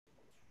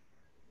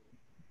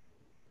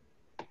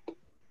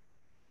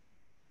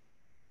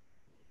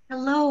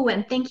Hello,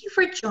 and thank you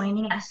for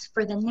joining us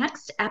for the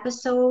next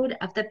episode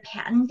of the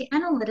Patent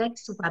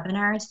Analytics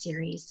webinar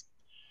series.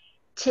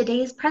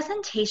 Today's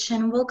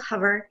presentation will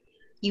cover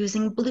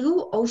using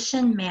blue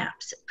ocean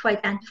maps to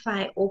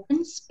identify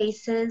open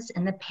spaces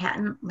in the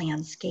patent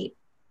landscape.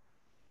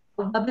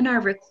 A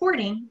webinar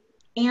recording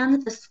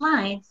and the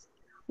slides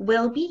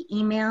will be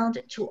emailed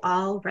to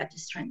all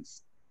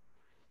registrants.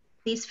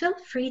 Please feel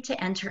free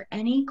to enter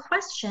any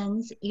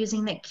questions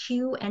using the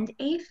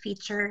Q&A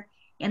feature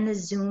in the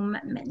Zoom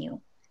menu.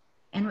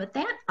 And with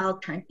that, I'll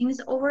turn things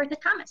over to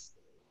Thomas.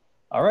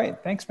 All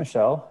right, thanks,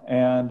 Michelle.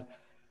 And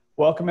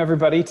welcome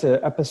everybody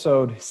to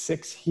episode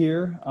 6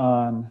 here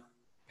on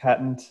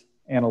patent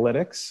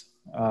analytics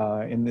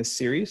in this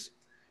series.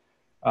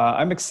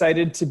 I'm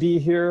excited to be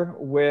here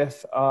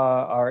with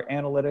our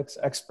analytics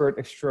expert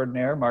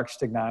extraordinaire, Mark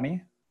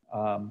Stignani.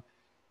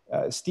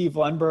 Steve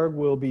Lundberg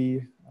will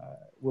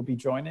be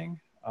joining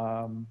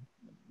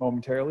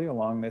momentarily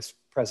along this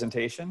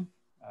presentation.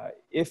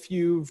 If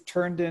you've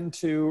turned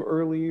into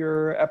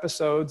earlier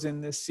episodes in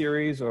this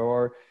series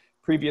or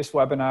previous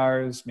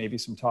webinars, maybe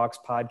some talks,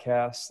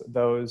 podcasts,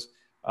 those,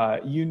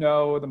 you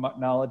know the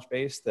knowledge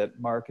base that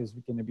Mark is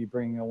going to be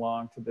bringing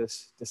along to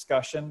this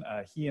discussion.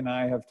 He and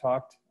I have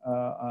talked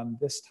on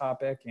this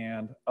topic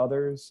and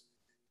others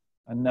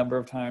a number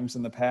of times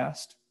in the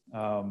past.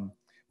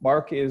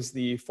 Mark is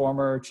the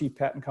former Chief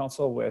Patent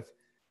Counsel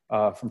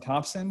from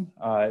Thompson.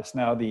 It's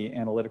now the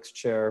analytics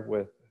chair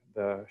with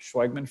the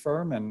Schweigman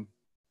firm, and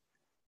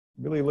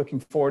really looking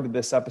forward to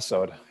this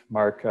episode.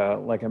 Mark,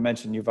 like I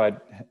mentioned,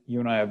 you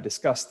and I have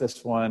discussed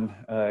this one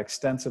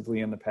extensively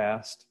in the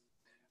past.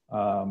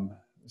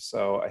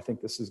 So I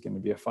think this is going to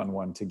be a fun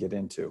one to get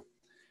into.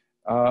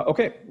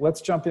 Okay,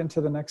 let's jump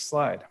into the next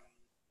slide.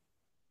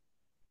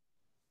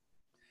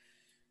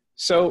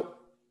 So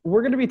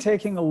we're going to be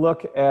taking a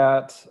look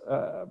at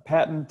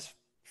patent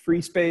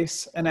free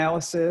space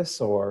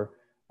analysis or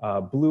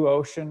blue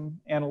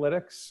ocean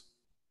analytics.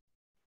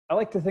 I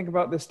like to think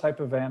about this type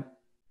of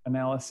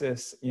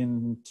analysis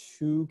in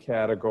two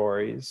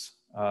categories.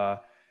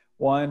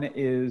 One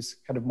is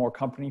kind of more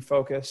company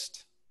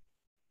focused,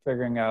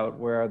 figuring out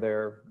where are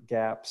there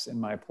gaps in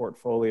my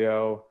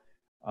portfolio.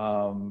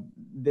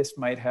 This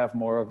might have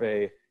more of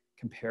a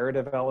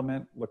comparative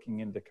element, looking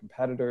into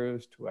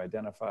competitors to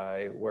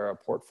identify where a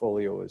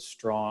portfolio is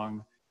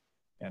strong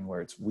and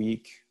where it's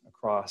weak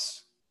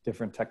across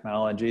different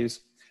technologies.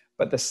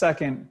 But the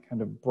second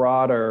kind of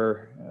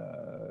broader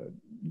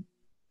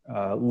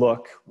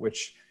look,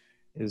 which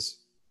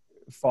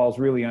falls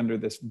really under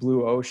this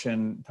blue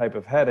ocean type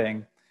of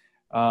heading,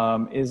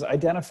 is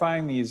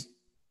identifying these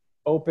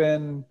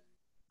open,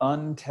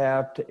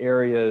 untapped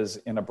areas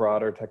in a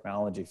broader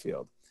technology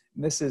field.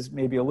 And this is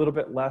maybe a little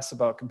bit less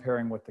about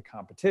comparing with the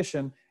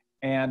competition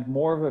and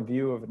more of a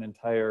view of an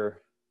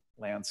entire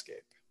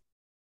landscape.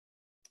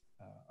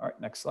 All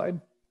right, next slide.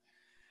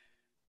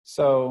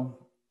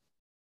 So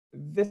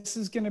this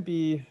is going to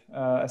be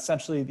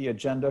essentially the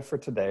agenda for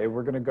today.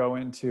 We're going to go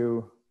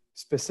into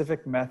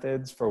specific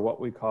methods for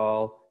what we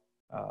call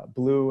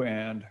blue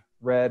and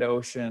red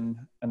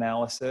ocean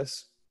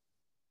analysis.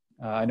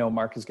 I know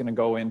Mark is going to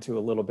go into a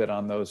little bit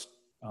on those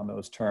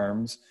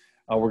terms.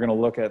 We're going to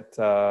look at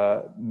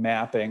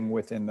mapping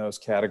within those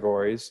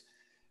categories.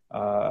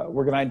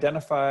 We're going to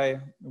identify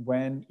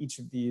when each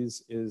of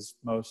these is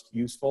most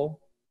useful,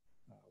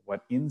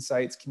 what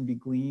insights can be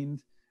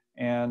gleaned,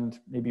 and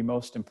maybe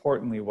most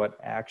importantly, what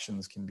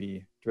actions can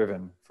be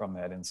driven from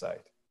that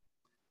insight.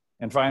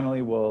 And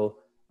finally, we'll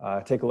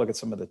take a look at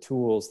some of the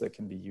tools that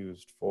can be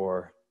used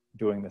for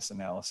doing this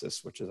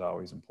analysis, which is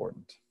always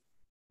important.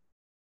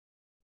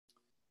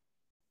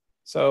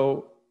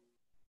 So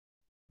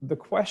the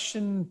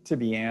question to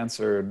be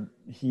answered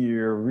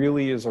here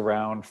really is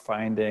around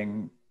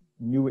finding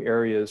new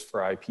areas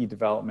for IP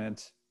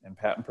development and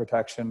patent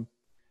protection.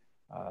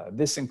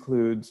 This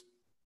includes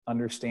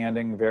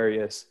understanding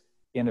various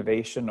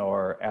innovation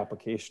or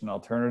application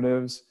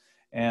alternatives,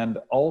 and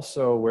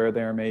also where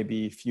there may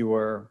be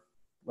fewer,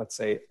 let's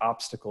say,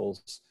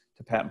 obstacles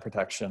to patent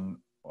protection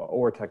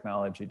or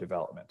technology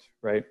development,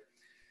 right?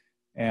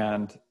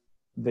 And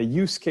the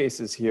use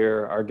cases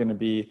here are going to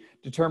be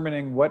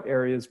determining what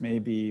areas may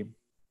be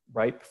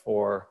ripe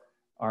for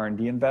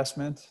R&D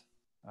investment.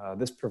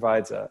 This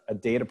provides a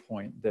data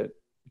point that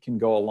can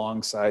go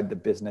alongside the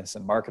business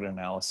and market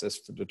analysis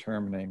for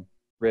determining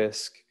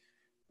risk,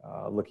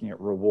 looking at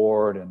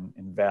reward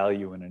and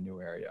value in a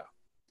new area.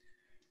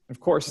 Of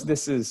course,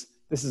 this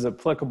is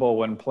applicable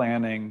when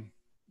planning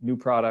new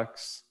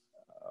products,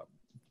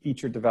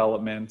 feature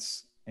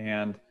developments,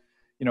 and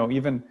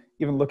even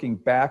looking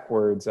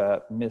backwards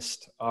at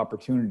missed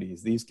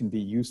opportunities. These can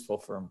be useful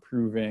for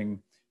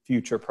improving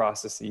future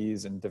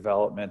processes and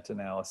development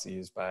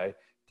analyses by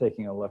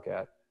taking a look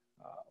at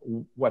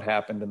what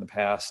happened in the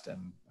past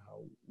and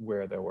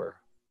where there were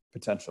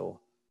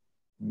potential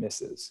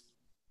misses.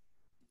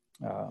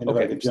 And if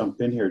I could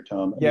jump in here,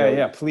 Tom.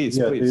 Yeah, please.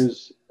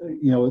 There's,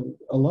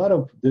 a lot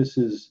of this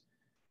is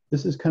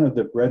kind of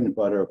the bread and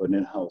butter of an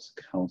in-house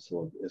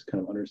counsel, is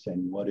kind of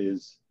understanding what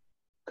is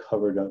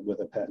covered up with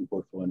a patent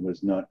portfolio and what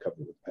is not covered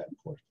with a patent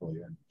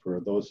portfolio. And for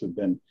those who've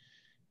been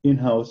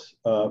in-house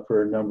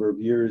for a number of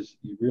years,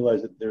 you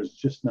realize that there's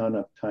just not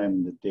enough time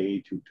in the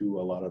day to do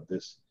a lot of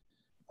this,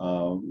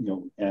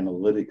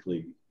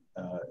 analytically.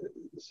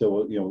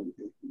 So,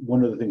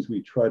 one of the things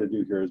we try to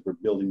do here as we're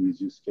building these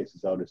use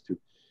cases out is to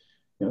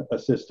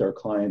assist our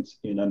clients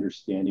in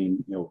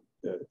understanding,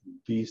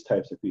 these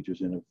types of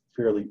features in a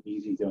fairly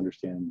easy to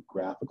understand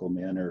graphical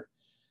manner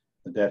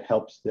that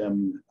helps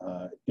them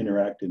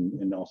interact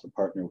and also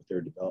partner with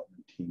their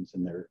development teams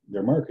and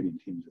their marketing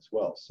teams as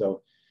well.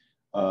 So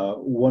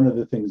one of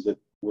the things that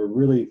we're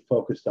really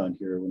focused on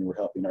here when we're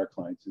helping our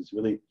clients is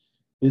really,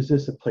 is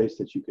this a place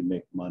that you can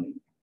make money?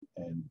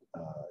 And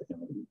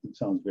it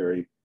sounds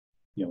very,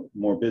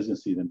 more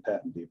businessy than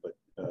patenty, but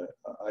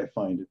I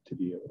find it to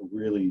be a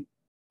really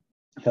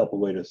helpful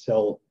way to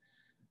sell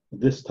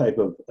this type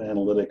of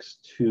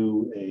analytics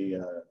to a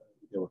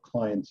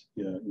client's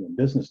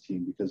business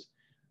team, because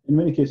in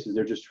many cases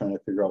they're just trying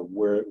to figure out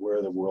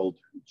where the world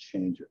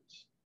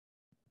changes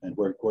and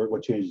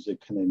what changes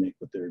can they make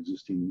with their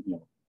existing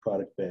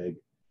product bag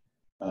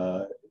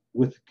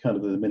with kind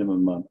of the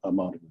minimum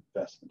amount of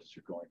investment as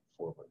you're going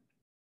forward.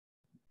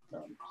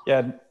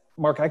 Yeah,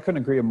 Mark, I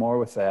couldn't agree more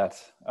with that.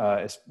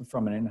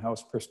 From an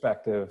in-house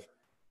perspective,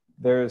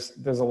 there's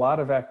a lot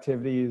of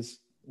activities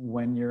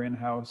when you're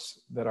in-house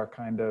that are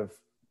kind of,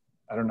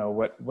 I don't know,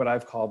 what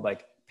I've called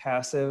like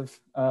passive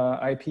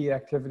IP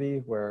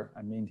activity, where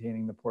I'm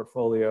maintaining the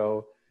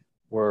portfolio,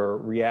 we're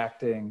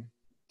reacting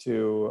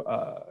to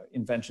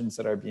inventions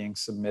that are being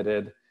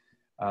submitted,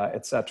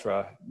 et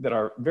cetera, that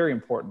are very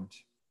important.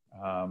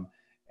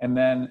 And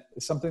then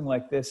something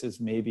like this is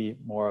maybe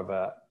more of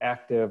a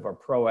active or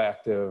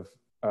proactive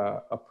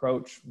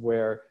approach,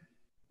 where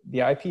the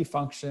IP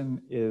function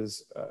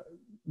is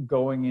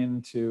going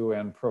into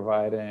and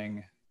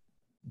providing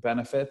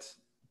benefit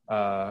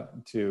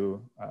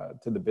to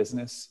the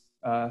business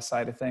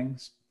side of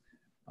things.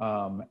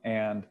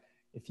 And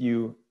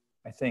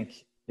I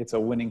think it's a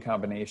winning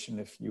combination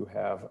if you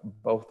have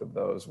both of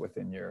those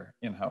within your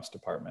in-house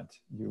department.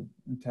 You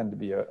tend to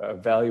be a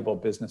valuable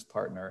business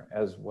partner,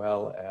 as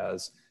well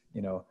as,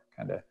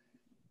 kind of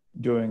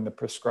doing the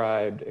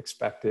prescribed,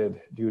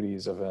 expected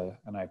duties of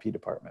an IP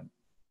department.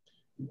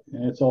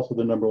 And it's also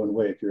the number one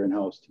way, if you're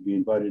in-house, to be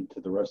invited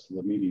to the rest of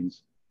the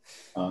meetings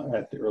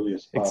at the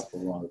earliest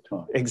possible amount of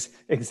time.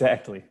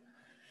 Exactly.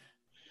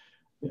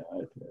 Yeah,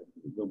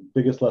 the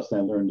biggest lesson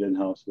I learned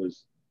in-house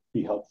was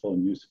be helpful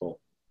and useful,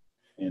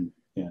 and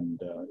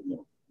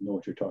know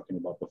what you're talking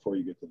about before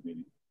you get to the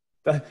meeting.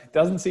 That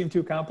doesn't seem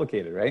too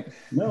complicated, right?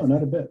 No,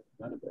 not a bit,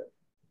 not a bit.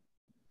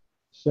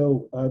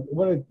 So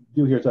what I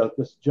do here is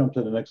let's jump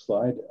to the next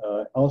slide.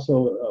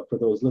 Also, for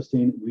those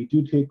listening, we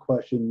do take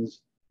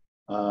questions.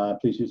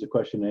 Please use the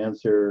question and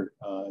answer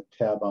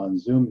tab on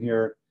Zoom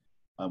here.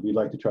 We'd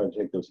like to try to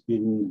take those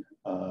in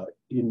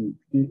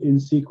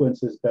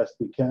sequence as best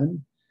we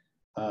can.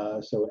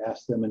 So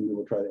ask them and we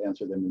will try to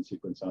answer them in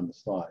sequence on the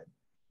slide.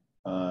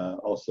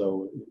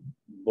 Also,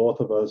 both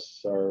of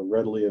us are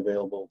readily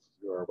available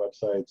through our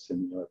websites,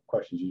 and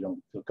questions you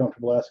don't feel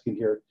comfortable asking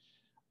here,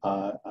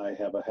 I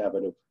have a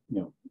habit of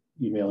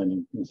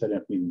emailing and setting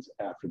up meetings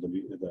after the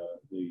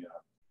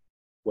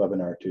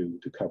webinar to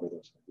cover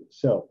those.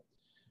 So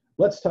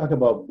let's talk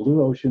about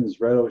blue oceans,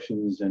 red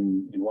oceans,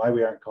 and why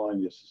we aren't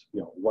calling this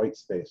white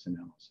space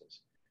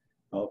analysis.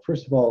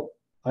 First of all,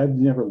 I've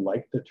never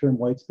liked the term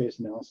white space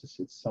analysis.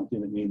 It's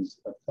something that means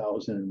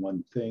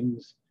 1,001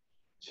 things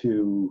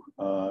to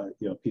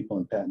people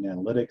in patent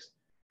analytics.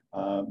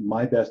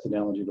 My best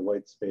analogy to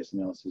white space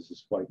analysis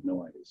is white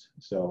noise.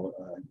 So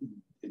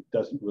it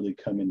doesn't really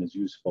come in as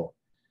useful.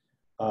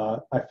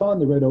 I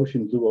found the red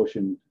ocean, blue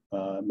ocean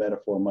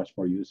metaphor much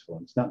more useful.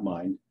 And it's not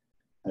mine.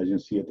 As you can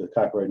see at the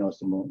copyright notes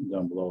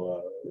down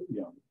below,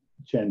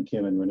 Chen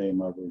Kim and Renee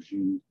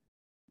Marvogine,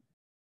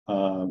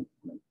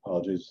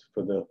 apologies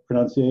for the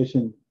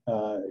pronunciation,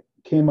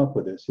 came up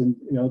with this. And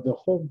the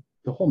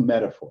whole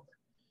metaphor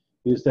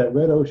is that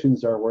red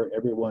oceans are where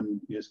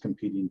everyone is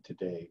competing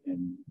today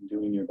and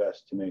doing your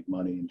best to make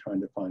money and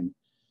trying to find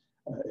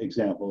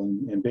example.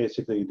 And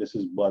basically, this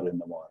is blood in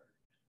the water,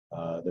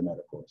 the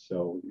metaphor.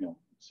 So,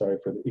 sorry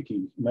for the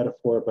icky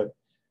metaphor, but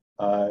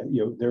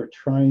they're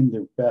trying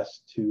their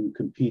best to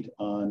compete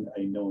on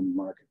a known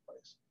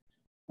marketplace.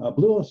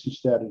 Blue ocean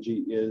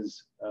strategy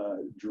is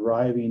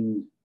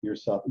driving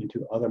yourself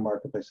into other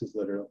marketplaces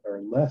that are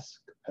less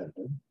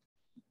competitive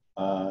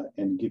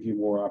and give you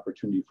more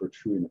opportunity for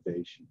true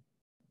innovation.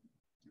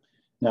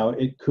 Now,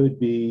 it could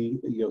be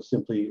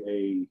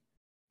simply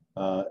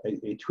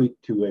a tweak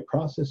to a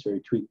process or a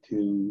tweak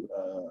to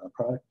a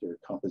product or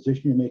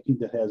composition you're making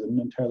that has an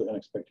entirely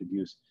unexpected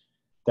use.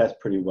 That's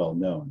pretty well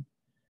known.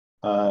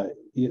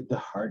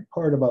 The hard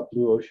part about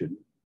blue ocean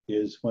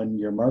is when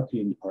your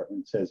marketing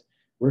department says,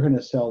 we're going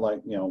to sell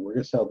we're going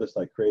to sell this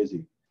like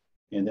crazy.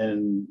 And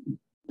then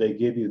they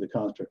give you the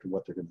construct of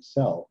what they're going to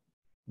sell.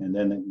 And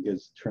then it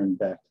gets turned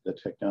back to the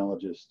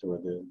technologist or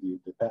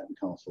the patent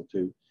counsel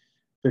to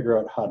figure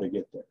out how to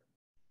get there.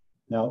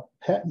 Now,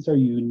 patents are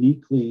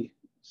uniquely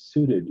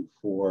suited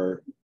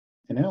for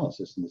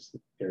analysis in this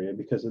area,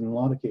 because in a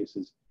lot of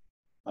cases,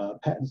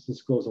 patents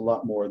disclose a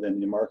lot more than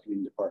the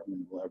marketing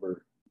department will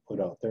ever put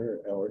out there,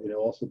 or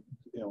it'll also,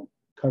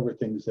 cover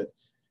things that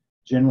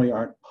generally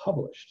aren't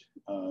published,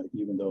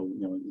 even though,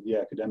 the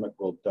academic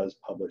world does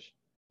publish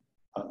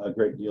a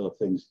great deal of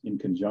things in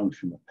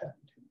conjunction with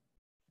patenting.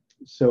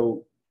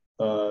 So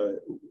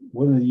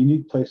one of the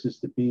unique places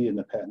to be in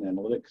the patent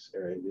analytics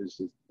area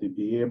is to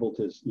be able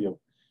to,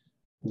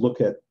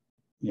 look at,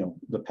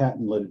 the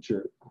patent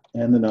literature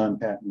and the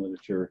non-patent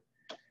literature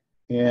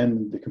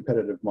and the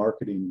competitive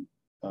marketing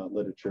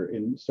literature,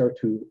 and start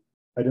to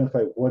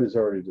identify what is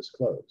already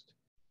disclosed.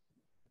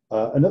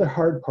 Another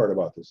hard part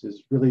about this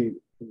is really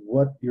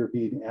what you're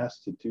being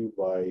asked to do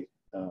by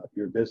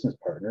your business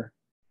partner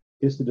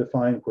is to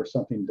define where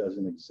something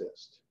doesn't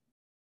exist.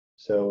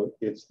 So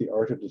it's the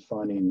art of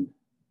defining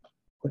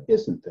what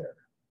isn't there,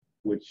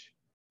 which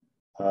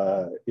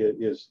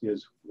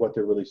is what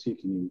they're really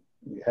seeking,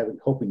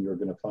 hoping you're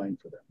going to find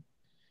for them.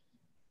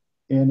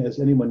 And as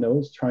anyone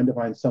knows, trying to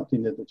find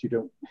something that you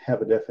don't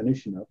have a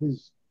definition of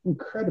is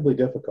incredibly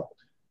difficult.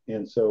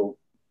 And so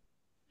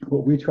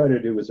what we try to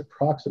do is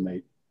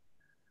approximate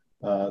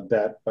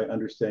that by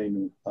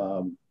understanding,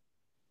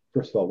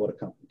 first of all, what a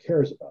company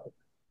cares about,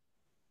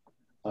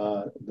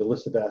 the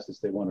list of assets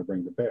they want to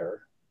bring to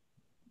bear,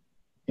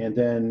 and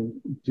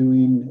then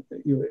doing,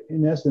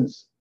 in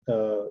essence,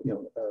 a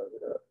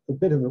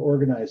bit of an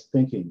organized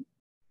thinking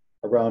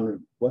around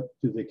what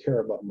do they care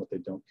about and what they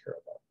don't care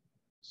about.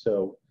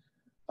 So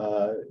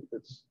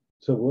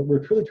so what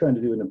we're really trying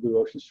to do in the Blue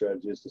Ocean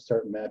strategy is to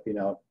start mapping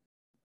out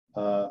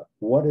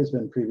what has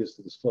been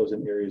previously disclosed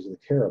in areas they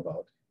care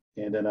about,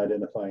 and then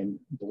identifying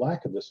the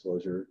lack of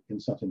disclosure in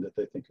something that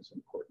they think is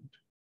important.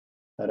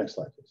 Next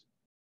slide, please.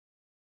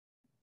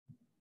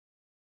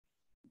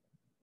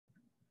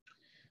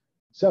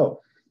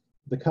 So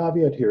the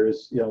caveat here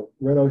is,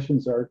 red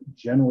oceans are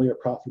generally a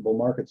profitable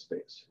market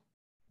space.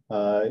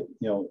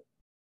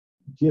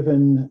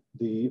 Given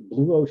the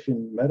blue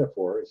ocean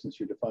metaphor, since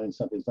you're defining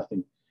something as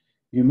nothing,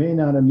 you may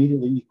not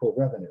immediately equal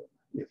revenue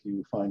if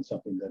you find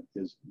something that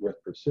is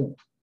worth pursuing.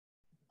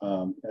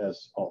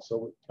 As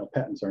also,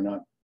 patents are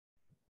not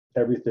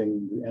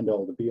everything, the end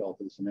all, the be all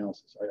to this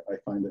analysis. I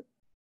find that,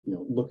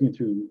 looking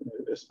through,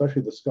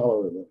 especially the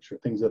scholarly literature,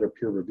 things that are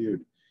peer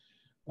reviewed,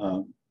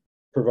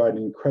 provide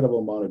an incredible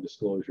amount of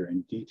disclosure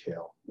and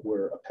detail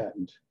where a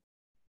patent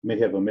may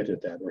have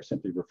omitted that or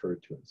simply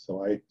referred to it.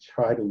 So I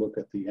try to look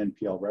at the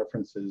NPL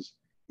references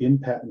in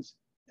patents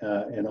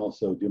and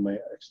also do my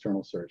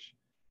external search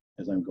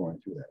as I'm going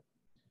through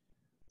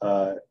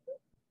that.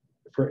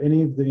 For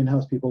any of the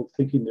in-house people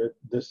thinking that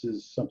this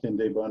is something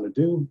they want to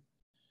do,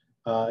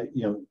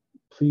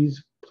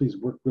 please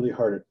work really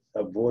hard at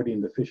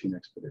avoiding the fishing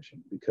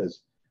expedition,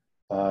 because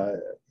I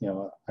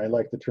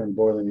like the term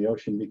boiling the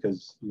ocean,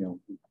 because we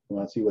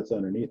want to see what's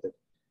underneath it.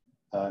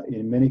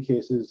 In many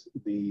cases,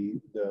 the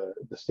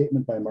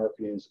statement by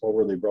marketing is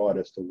overly broad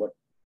as to what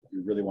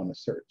you really want to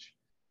search.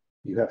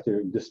 You have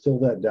to distill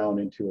that down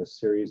into a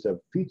series of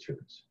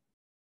features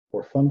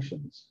or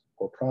functions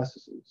or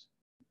processes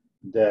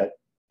that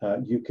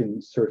you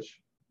can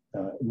search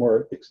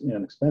more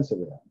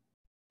inexpensively on.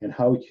 And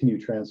how can you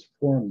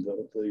transform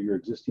your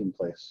existing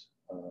place,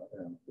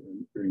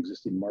 your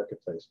existing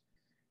marketplace,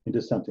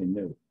 into something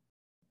new?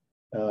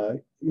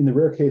 In the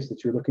rare case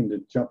that you're looking to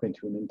jump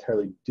into an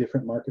entirely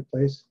different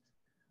marketplace,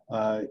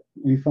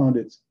 we found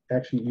it's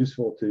actually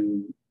useful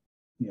to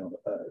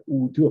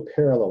do a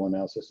parallel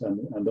analysis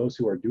on those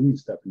who are doing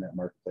stuff in that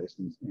marketplace,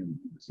 and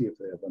see if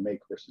they have a make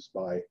versus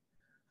buy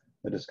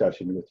a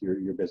discussion with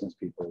your business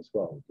people as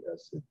well,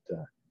 because it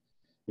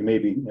may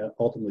be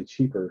ultimately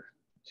cheaper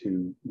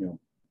to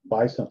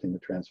buy something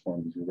that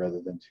transforms you rather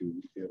than to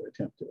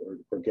attempt to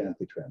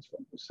organically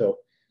transform you. So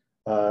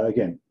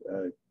again,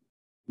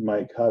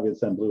 my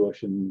caveats on Blue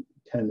Ocean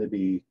tend to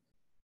be,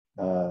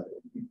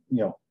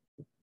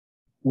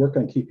 work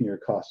on keeping your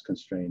costs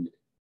constrained,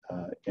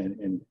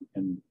 and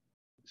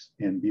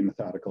be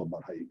methodical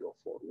about how you go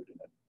forward in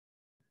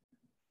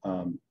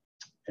it.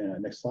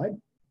 And next slide.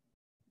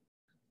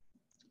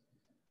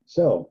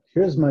 So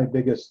here's my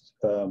biggest,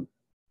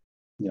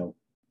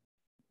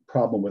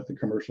 problem with the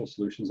commercial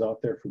solutions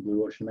out there for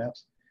Blue Ocean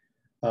maps.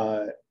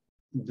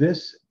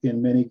 This,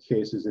 in many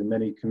cases, in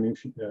many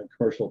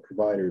commercial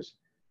providers,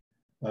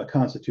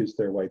 constitutes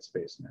their white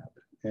space map.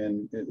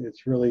 And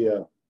it's really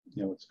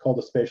it's called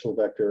a spatial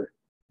vector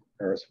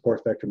or a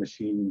support vector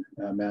machine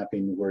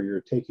mapping, where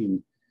you're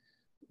taking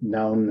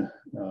noun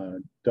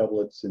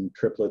doublets and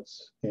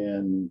triplets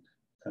and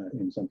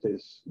in some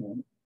cases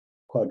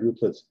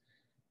quadruplets,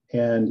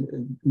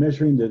 and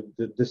measuring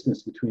the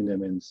distance between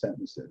them in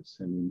sentences.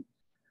 And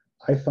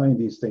I find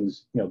these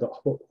things,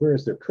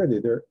 whereas they're pretty,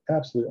 they're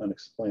absolutely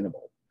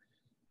unexplainable.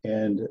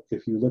 And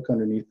if you look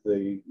underneath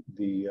the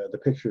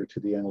picture to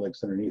the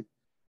analytics underneath,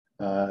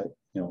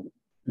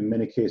 in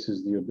many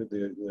cases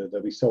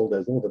they'll be sold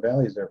as, the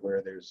values are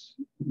where there's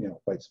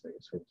white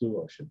space or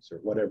blue oceans or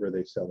whatever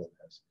they sell it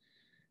as.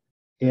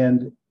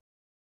 And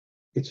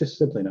it's just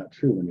simply not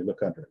true when you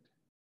look under it.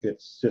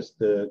 It's just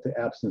the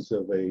absence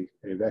of a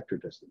vector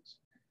distance.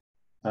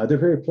 They're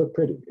very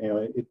pretty. You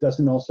know, it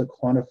doesn't also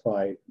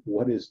quantify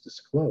what is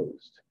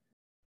disclosed.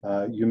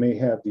 You may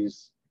have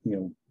these, you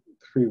know,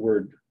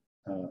 3-word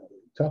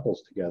tuples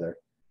together,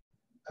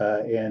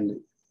 and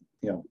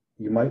you know,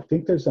 you might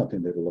think there's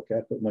something there to look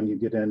at, but when you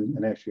get in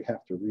and actually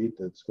have to read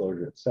the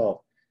disclosure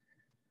itself,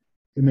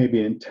 it may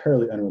be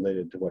entirely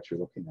unrelated to what you're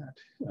looking at.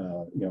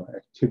 You know,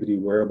 activity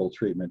wearable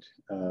treatment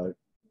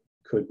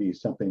could be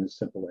something as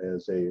simple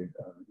as you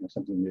know,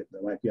 something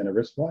that might be on a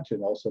wristwatch.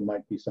 It also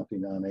might be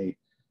something on a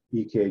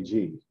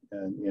EKG,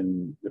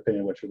 and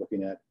depending on what you're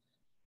looking at,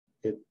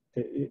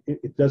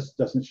 it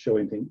doesn't show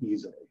anything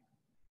easily.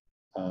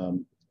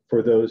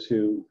 For those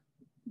who,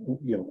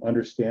 you know,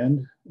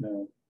 understand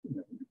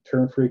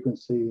term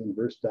frequency,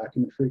 inverse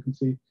document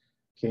frequency,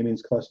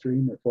 k-means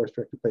clustering, or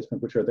force-directed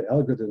placement, which are the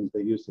algorithms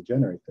they use to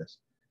generate this.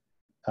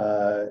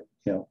 You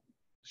know,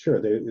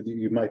 sure,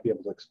 you might be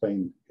able to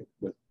explain it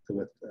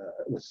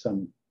with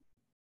some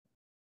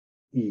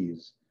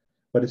ease,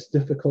 but it's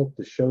difficult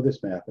to show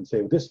this map and say,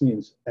 well, this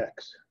means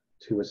X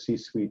to a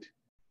C-suite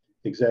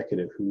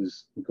executive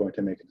who's going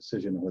to make a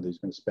decision on whether he's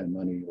going to spend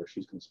money or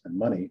she's going to spend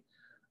money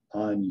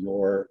on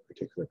your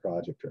particular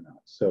project or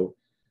not. So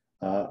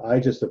I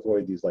just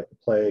avoid these like the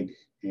plague,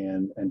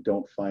 and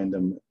don't find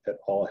them at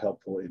all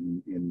helpful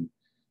in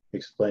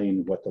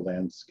explaining what the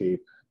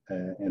landscape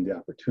and the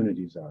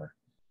opportunities are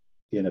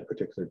in a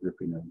particular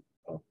grouping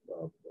of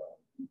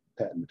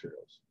patent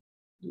materials.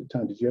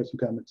 Tom, did you have some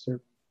comments, sir?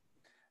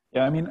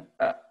 Yeah, I mean,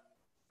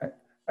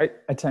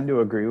 I tend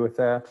to agree with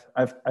that.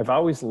 I've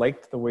always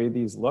liked the way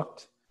these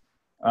looked,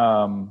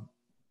 and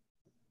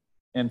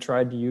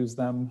tried to use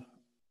them,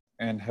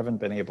 and haven't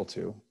been able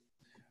to.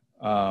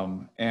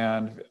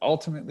 And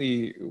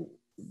ultimately,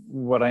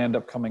 what I end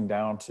up coming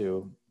down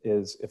to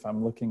is, if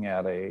I'm looking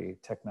at a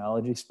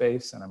technology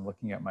space and I'm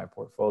looking at my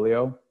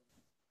portfolio,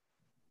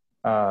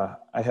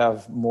 I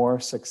have more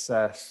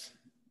success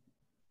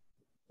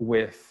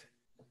with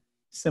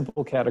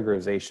simple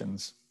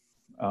categorizations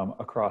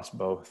across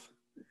both,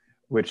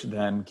 which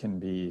then can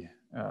be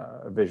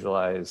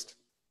visualized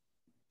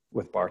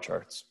with bar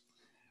charts.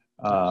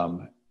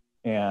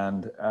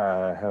 And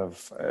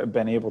have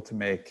been able to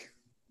make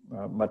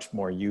much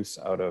more use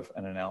out of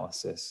an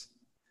analysis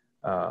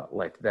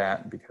like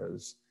that,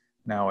 because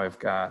now I've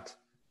got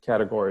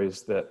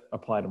categories that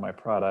apply to my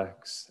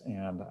products,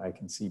 and I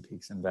can see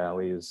peaks and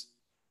valleys.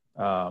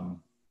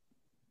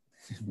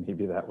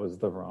 Maybe that was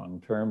the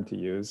wrong term to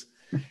use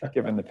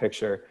given the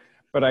picture,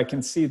 but I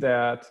can see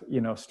that,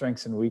 you know,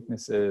 strengths and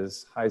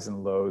weaknesses, highs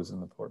and lows in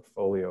the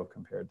portfolio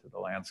compared to the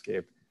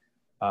landscape,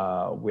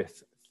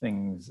 with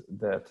things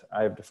that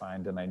I've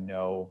defined and I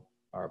know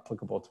are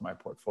applicable to my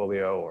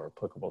portfolio or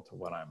applicable to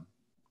what I'm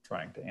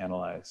trying to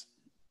analyze.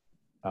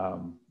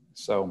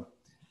 So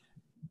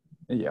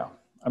yeah,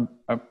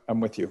 I'm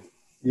with you.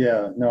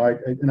 Yeah, no,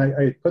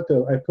 I put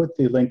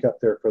the link up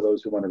there for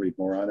those who want to read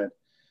more on it.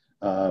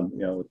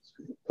 You know, it's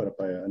put up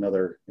by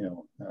another, you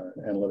know,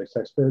 analytics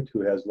expert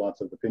who has lots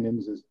of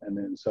opinions, and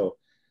then so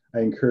I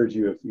encourage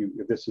you,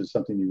 if this is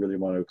something you really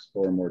want to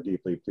explore more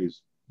deeply,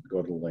 please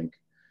go to the link.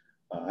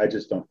 I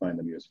just don't find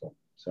them useful.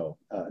 So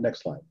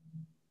next slide.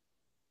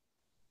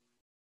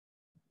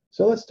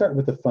 So let's start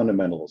with the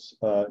fundamentals.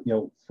 You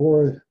know,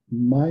 for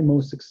my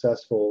most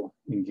successful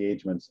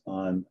engagements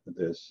on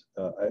this,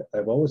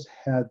 I've always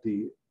had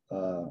the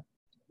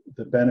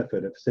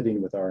benefit of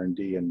sitting with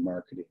R&D and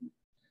marketing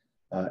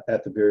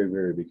at the very,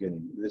 very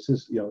beginning. This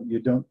is, you know, you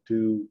don't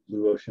do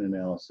blue ocean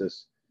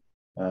analysis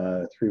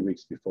 3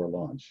 weeks before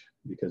launch,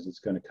 because it's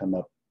going to come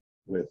up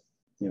with,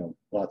 you know,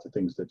 lots of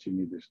things that you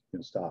need to, you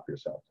know, stop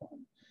yourself on.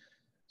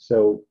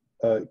 So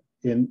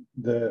in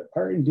the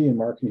R&D and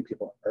marketing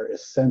people are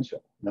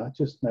essential, not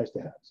just nice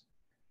to haves,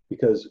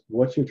 because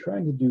what you're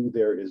trying to do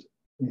there is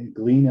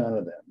glean out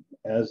of them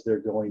as they're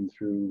going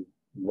through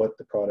what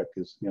the product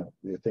is, you know,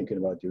 they're thinking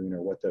about doing,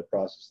 or what the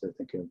process they're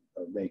thinking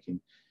of making.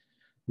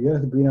 You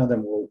have to glean out of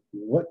them, well,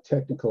 what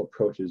technical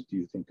approaches do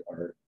you think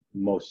are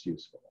most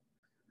useful?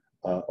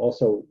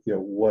 Also, you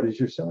know, what is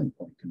your selling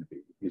point going to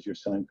be? Is your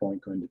selling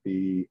point going to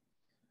be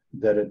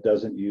that it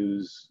doesn't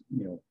use,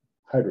 you know,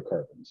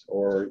 hydrocarbons,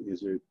 or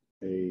is it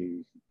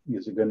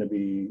going to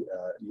be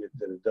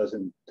that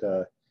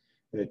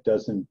it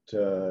doesn't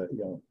you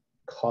know,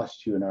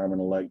 cost you an arm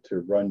and a leg to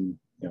run,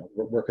 you know,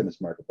 work in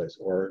this marketplace,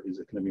 or is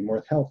it going to be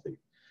more healthy?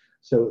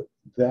 So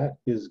that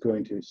is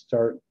going to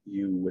start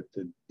you with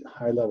the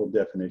high level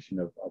definition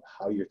of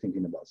how you're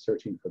thinking about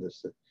searching for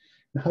this,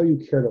 and how you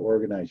care to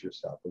organize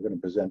yourself. We're going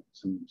to present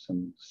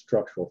some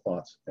structural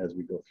thoughts as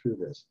we go through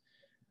this.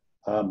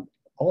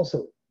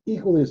 Also,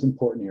 equally as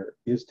important here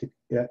is to,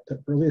 at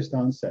the earliest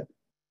onset,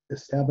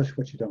 establish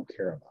what you don't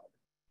care about.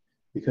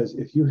 Because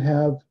if you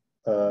have,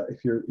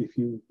 if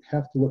you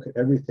have to look at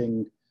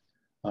everything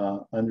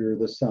under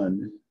the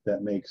sun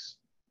that makes,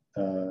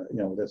 you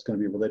know, that's going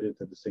to be related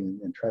to this thing,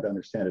 and try to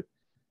understand it,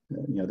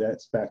 you know,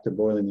 that's back to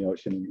boiling the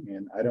ocean.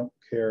 And I don't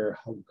care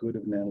how good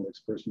of an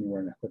analytics person you are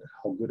and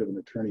how good of an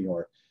attorney you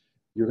are,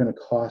 you're going to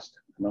cost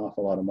an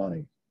awful lot of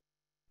money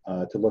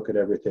to look at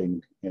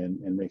everything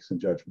and make some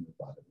judgment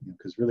about it.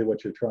 Because really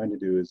what you're trying to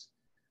do is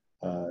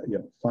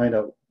find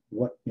out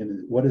what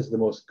is the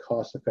most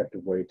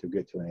cost-effective way to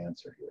get to an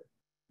answer here.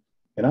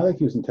 And I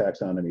like using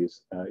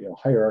taxonomies,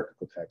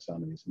 hierarchical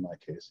taxonomies in my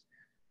case,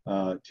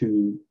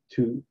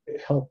 to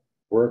help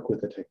work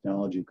with the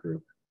technology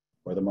group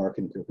or the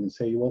marketing group and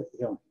say, well,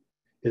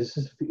 is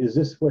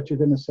this what you're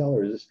going to sell,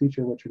 or is this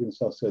feature what you're going to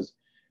sell? Says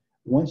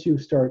once you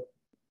start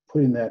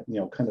putting that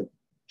kind of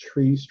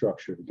tree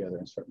structure together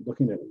and start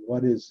looking at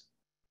what is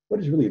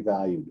really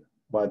valued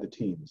by the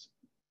teams,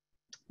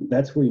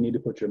 that's where you need to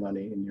put your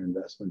money and your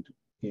investment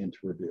into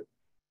review.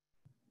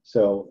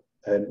 So,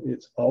 and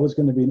it's always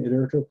going to be an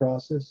iterative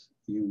process.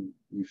 You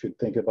should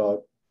think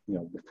about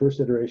the first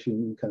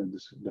iteration, kind of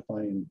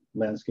defining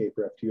landscape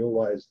or FTO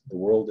wise the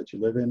world that you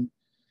live in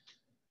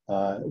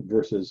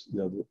versus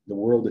the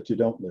world that you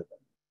don't live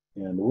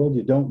in. And the world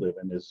you don't live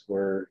in is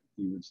where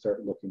you would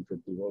start looking for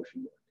blue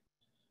ocean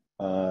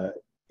work.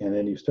 And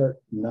then you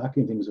start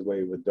knocking things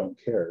away with don't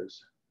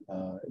cares,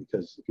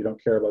 because if you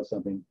don't care about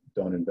something,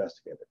 don't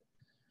investigate it.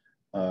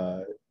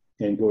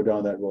 And go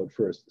down that road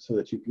first, so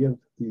that you give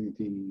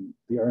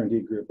the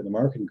R&D group and the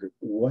marketing group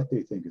what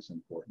they think is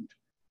important,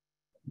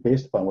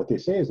 based upon what they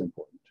say is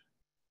important.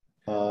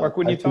 Mark,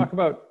 when you talk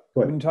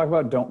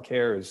about don't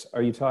cares,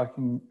 are you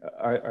talking?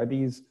 Are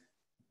these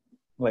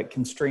like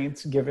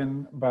constraints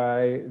given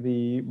by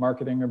the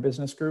marketing or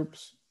business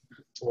groups,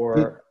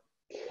 or?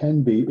 It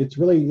can be. It's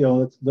really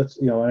let's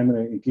I'm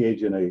going to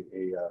engage in a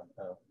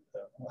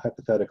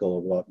hypothetical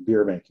about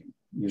beer making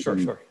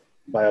using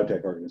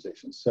biotech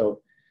organizations. So.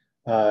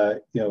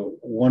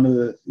 One of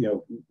the,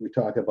 we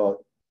talk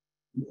about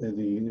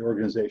the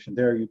organization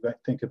there, you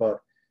think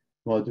about,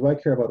 well, do I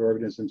care about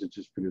organisms that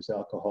just produce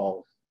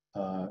alcohol,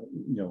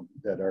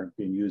 that aren't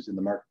being used in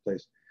the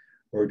marketplace?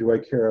 Or do I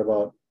care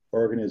about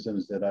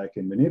organisms that I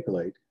can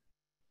manipulate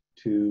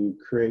to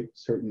create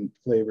certain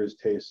flavors,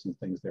 tastes, and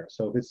things there?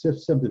 So if it's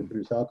just simply to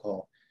produce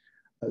alcohol,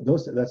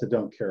 that's a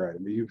don't care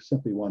item. You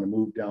simply want to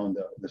move down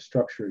the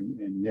structure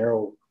and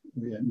narrow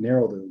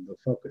the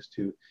focus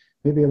to,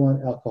 maybe I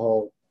want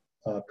alcohol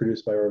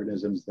produced by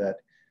organisms that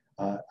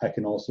I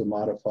can also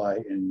modify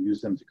and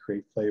use them to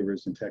create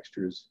flavors and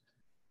textures,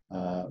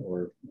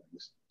 or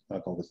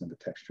alcohol doesn't have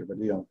a texture, but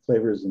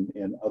flavors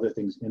and other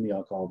things in the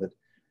alcohol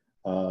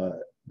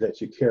that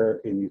you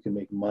care and you can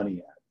make money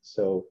at.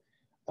 So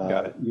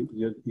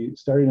you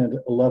starting at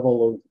a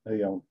level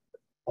of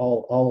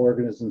all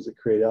organisms that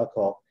create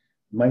alcohol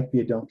might be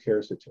a don't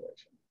care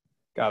situation.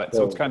 Got it.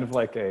 So it's kind of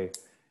like a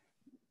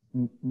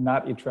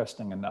not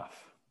interesting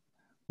enough.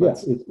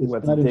 Yes,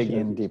 let's dig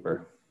in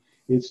deeper.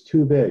 It's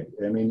too big.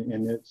 I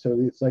mean, so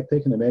it's like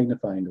taking a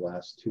magnifying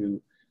glass to,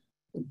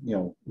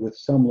 with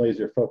some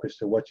laser focus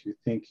to what you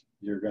think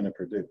you're going to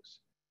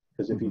produce.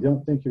 Because if you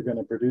don't think you're going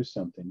to produce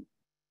something,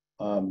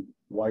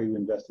 why are you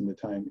investing the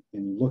time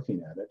in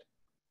looking at it?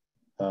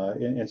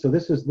 And so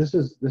this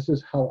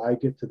is how I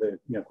get to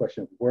the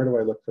question of where do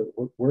I look for?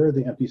 Where are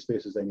the empty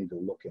spaces I need to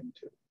look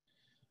into?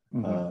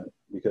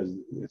 Because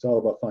it's all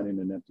about finding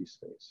an empty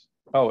space.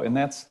 Oh, and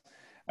that's.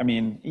 I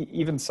mean,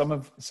 even some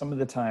of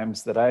the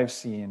times that I've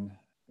seen,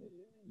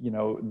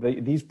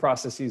 these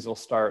processes will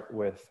start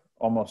with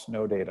almost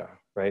no data,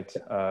 right?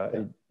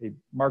 A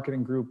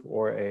marketing group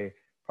or a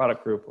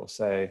product group will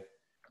say,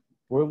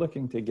 we're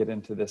looking to get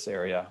into this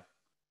area.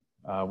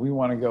 We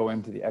want to go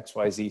into the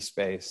XYZ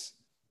space.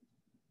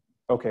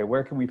 Okay,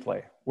 where can we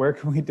play? Where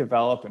can we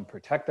develop and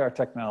protect our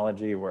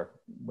technology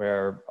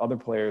where other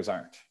players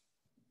aren't?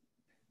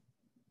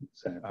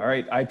 Exactly. All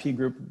right, IP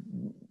group,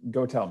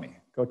 go tell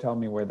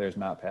me where there's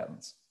not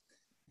patents.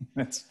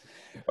 It's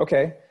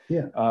okay.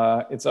 Yeah.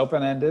 It's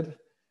open-ended,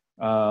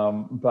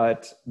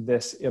 but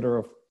this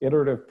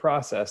iterative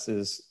process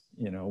is,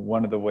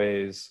 one of the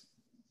ways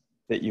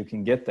that you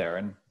can get there.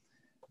 And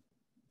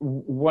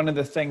one of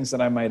the things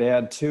that I might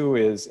add too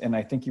is, and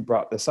I think you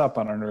brought this up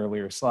on an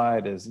earlier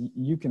slide, is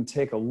you can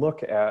take a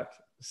look at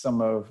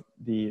some of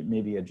the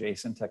maybe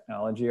adjacent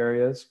technology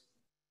areas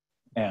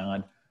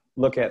and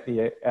look at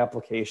the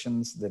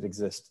applications that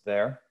exist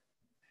there,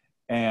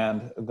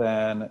 and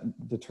then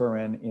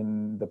determine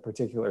in the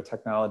particular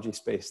technology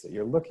space that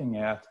you're looking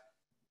at,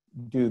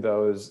 do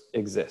those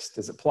exist?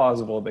 Is it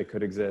plausible they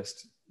could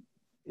exist?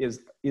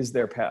 Is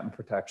there patent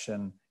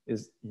protection?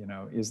 Is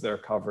there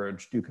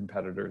coverage? Do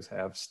competitors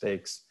have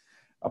stakes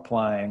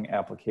applying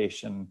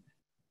application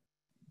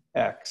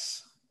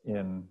X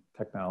in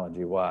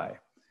technology Y?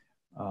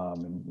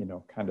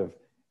 And kind of,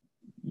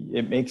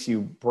 it makes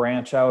you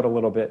branch out a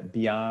little bit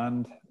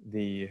beyond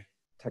the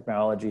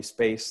technology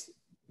space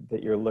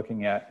that you're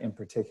looking at in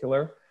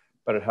particular,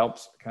 but it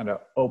helps kind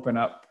of open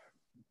up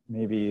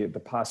maybe the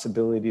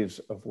possibilities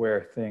of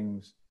where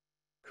things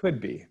could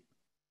be.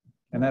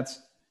 And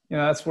that's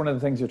one of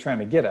the things you're trying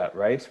to get at,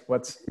 right?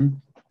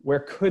 Where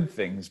could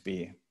things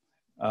be?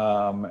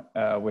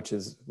 Which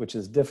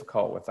is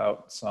difficult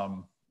without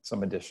some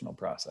additional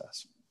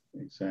process.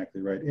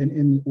 Exactly right.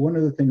 And one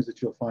of the things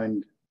that you'll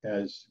find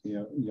as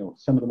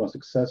some of the most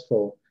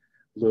successful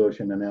blue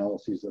ocean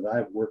analyses that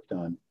I've worked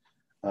on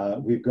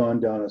we've gone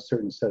down a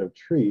certain set of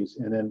trees,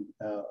 and then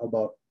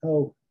about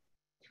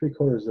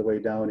 3/4 of the way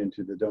down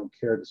into the don't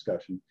care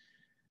discussion,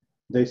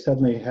 they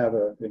suddenly have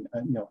a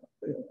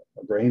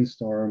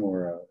brainstorm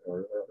or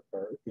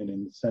an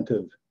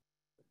incentive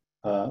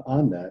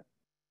on that.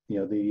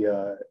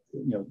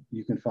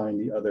 You can find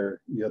the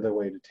other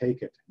way to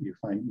take it. You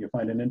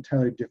find an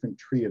entirely different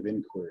tree of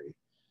inquiry,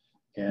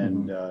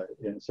 and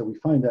so we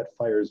find that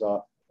fires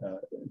off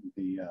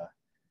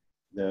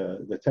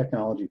the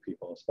technology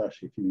people,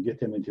 especially if you can get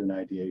them into an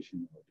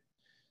ideation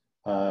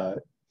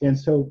mode. And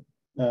so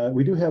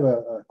we do have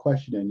a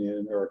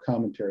question or a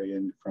commentary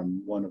in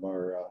from one of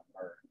our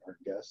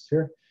guests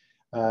here.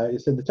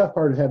 It said, the tough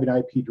part of having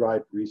IP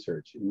drive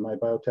research. In my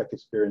biotech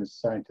experience,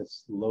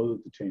 scientists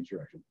loathe to change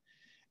direction.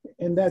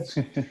 And that's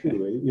true.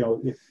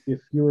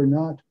 If you're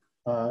not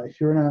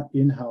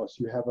in-house,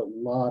 you have a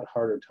lot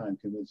harder time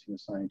convincing a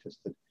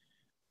scientist that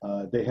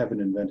they haven't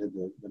invented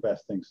the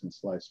best thing since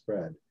sliced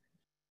bread.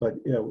 But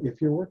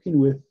if you're working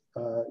with,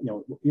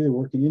 either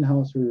working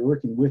in-house or you're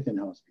working with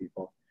in-house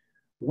people,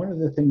 one of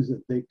the things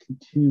that they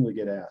continually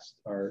get asked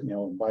are,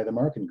 by the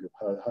marketing group,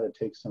 how to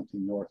take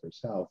something north or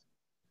south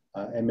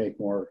and make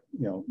more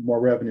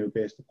revenue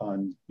based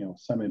upon,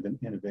 some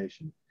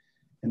innovation.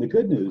 And the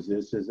good news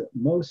is that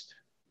most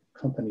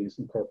companies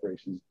and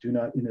corporations do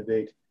not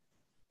innovate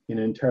in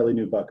entirely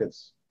new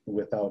buckets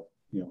without,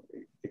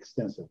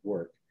 extensive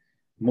work.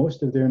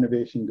 Most of their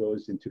innovation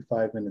goes into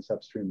 5 minutes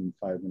upstream and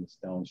 5 minutes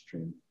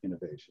downstream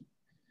innovation.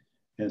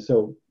 And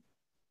so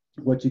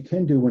what you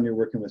can do when you're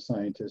working with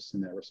scientists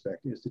in that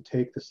respect is to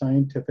take the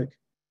scientific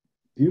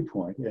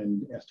viewpoint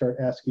and start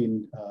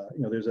asking,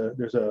 there's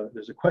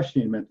a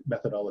questioning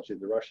methodology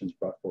the Russians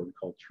brought forward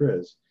called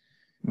TRIZ,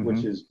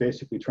 which is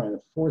basically trying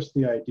to force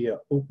the idea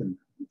open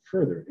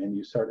further. And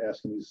you start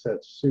asking these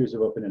series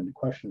of open-ended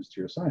questions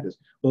to your scientists.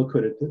 Well,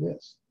 could it do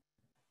this?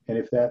 And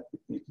if that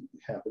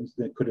happens,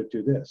 then could it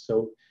do this?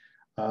 So,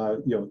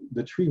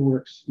 the tree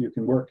works. You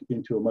can work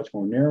into a much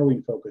more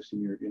narrowing focus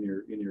in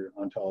your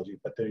ontology,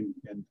 but then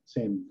in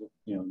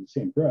the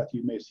same breath,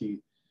 you may see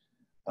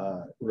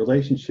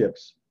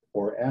relationships,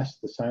 or ask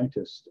the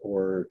scientist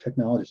or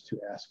technologist to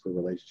ask for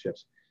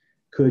relationships.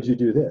 Could you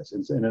do this?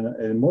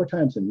 And more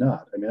times than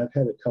not, I mean, I've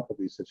had a couple of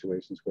these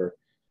situations where,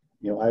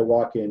 I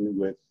walk in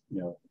with,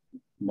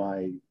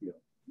 my,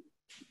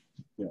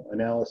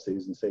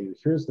 analyses and say,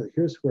 here's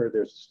where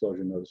there's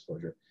disclosure, no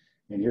disclosure,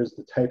 and here's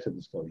the types of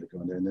disclosure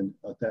going there, and then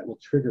that will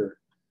trigger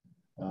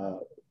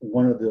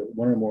one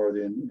or more of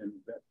the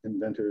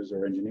inventors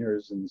or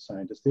engineers and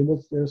scientists.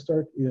 They'll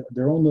start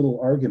their own little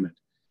argument,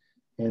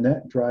 and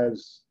that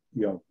drives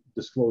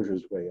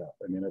disclosures way up.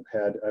 I mean,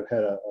 I've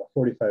had a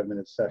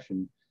 45-minute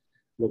session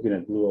looking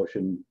at blue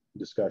ocean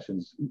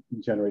discussions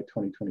generate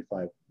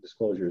 20-25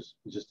 disclosures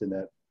just in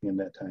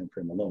that time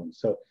frame alone.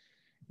 So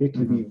it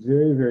can be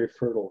very, very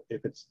fertile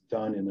if it's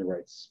done in the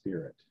right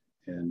spirit.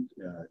 And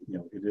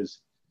it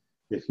is.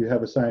 If you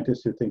have a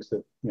scientist who thinks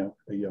that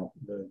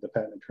the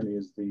patent attorney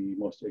is the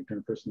most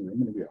ignorant person in the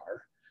room, and we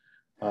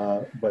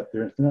are, but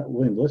if they're not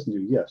willing to listen to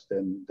you, yes,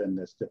 then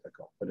that's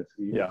difficult. But if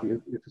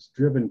it's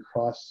driven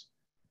cross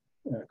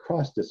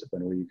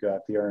discipline, where you've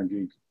got the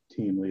R&D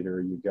team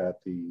leader, you've got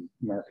the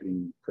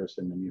marketing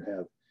person, and you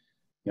have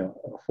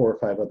 4 or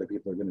 5 other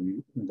people are going to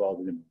be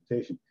involved in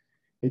implementation,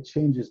 it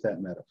changes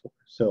that metaphor.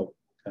 So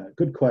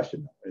good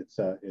question. It's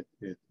how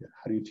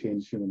do you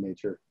change human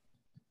nature?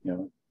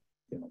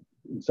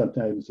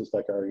 Sometimes it's just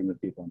like arguing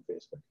with people on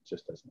Facebook. It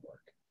just doesn't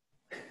work.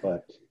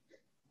 But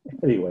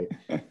anyway,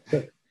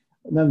 so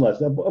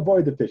nonetheless,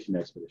 avoid the fishing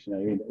expedition. I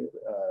mean,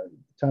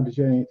 Tom, did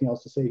you have anything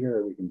else to say here,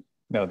 or we can?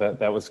 No,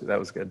 that was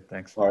good.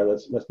 Thanks. All right,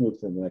 let's move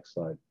to the next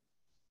slide.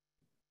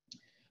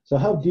 So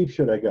how deep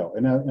should I go?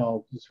 And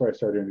now this is where I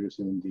started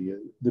introducing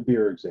the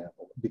beer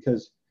example,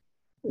 because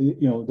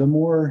the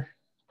more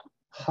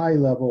high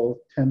level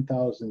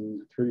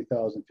 10,000,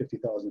 30,000,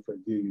 50,000 foot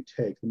view you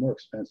take, the more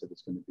expensive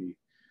it's going to be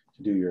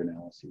to do your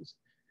analyses.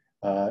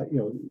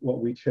 What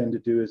we tend to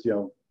do is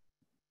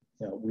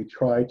we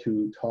try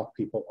to talk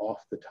people off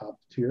the top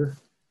tier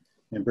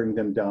and bring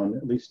them down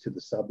at least to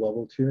the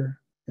sub-level tier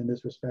in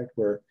this respect,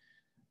 where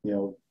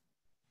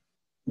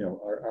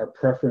our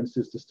preference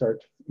is to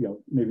start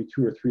maybe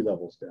 2 or 3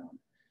 levels down.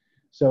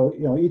 So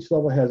each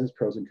level has its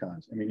pros and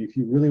cons. I mean, if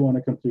you really want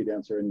a complete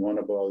answer and you want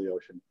to boil the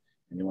ocean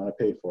and you want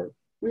to pay for it,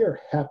 we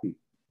are happy,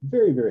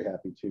 very, very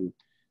happy to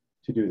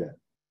do that.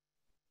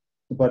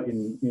 But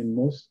in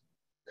most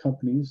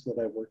companies that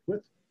I've worked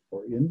with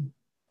or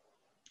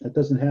that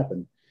doesn't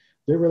happen.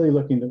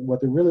 What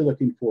they're really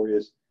looking for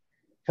is,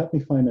 help me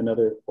find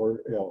another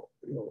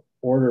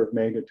order of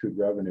magnitude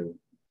revenue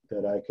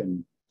that I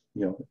can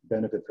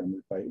benefit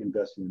from by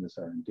investing in this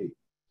R&D.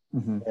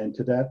 And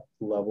to that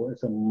level,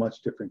 it's a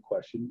much different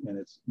question, and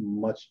it's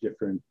much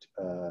different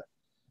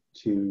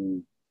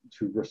to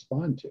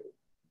respond to.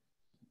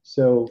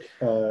 So,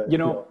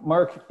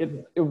 Mark,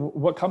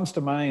 what comes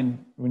to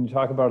mind when you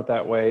talk about it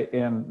that way,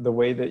 and the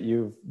way that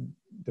you've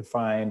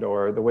defined,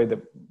 or the way that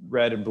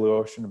red and blue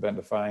ocean have been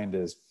defined,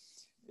 is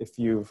if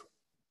you've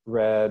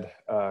read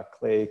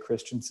Clay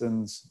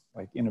Christensen's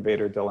like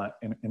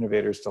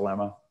innovator's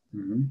dilemma.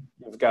 Mm-hmm.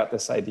 You've got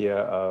this idea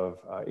of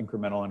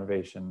incremental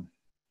innovation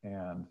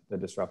and the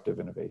disruptive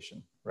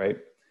innovation, right?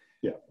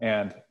 Yeah.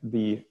 And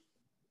the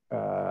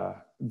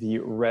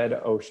red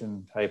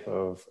ocean type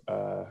of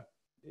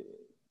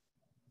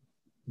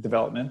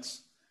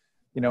developments,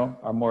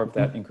 are more of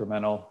that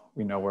incremental.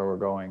 We know where we're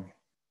going.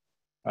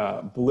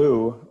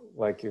 Blue,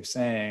 like you're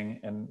saying,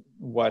 and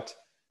what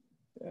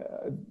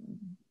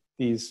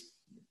these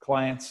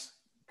clients,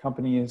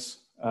 companies,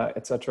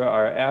 et cetera,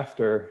 are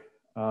after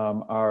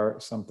are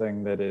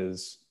something that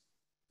is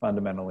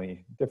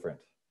fundamentally different.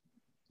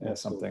 And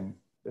something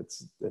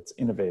that's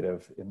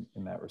innovative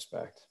in that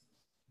respect.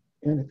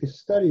 And if you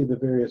study the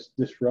various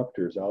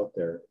disruptors out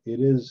there, it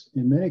is,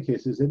 in many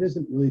cases, it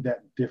isn't really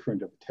that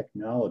different of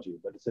technology,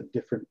 but it's a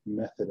different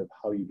method of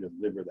how you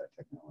deliver that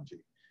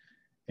technology.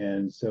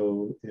 And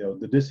so,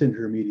 the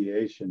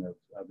disintermediation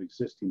of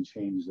existing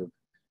chains of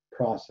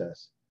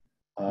process,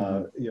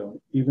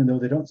 even though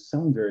they don't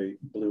sound very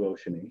blue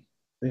ocean-y,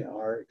 they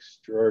are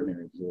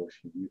extraordinary blue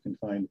ocean. You can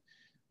find,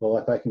 well,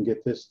 if I can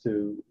get this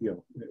to,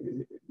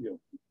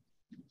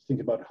 think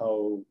about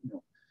how,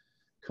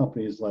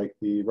 companies like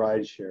the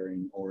ride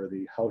sharing or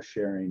the house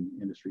sharing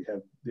industry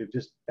they've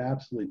just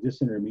absolutely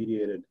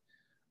disintermediated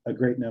a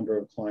great number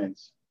of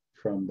clients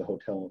from the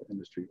hotel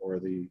industry or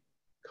the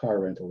car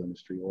rental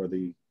industry or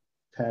the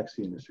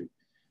taxi industry.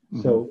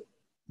 Mm-hmm. So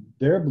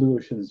their blue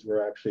oceans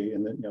were actually,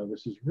 and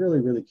this is really,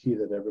 really key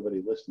that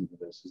everybody listen to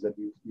this, is that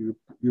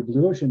your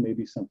blue ocean may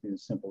be something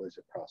as simple as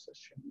a process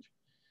change,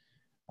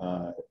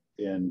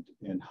 and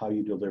how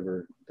you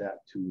deliver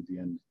that to the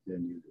end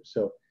user.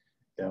 So,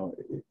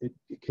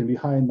 it can be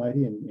high and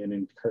mighty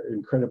and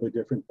incredibly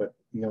different, but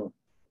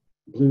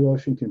blue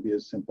ocean can be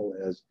as simple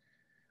as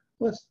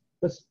let's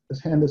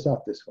hand this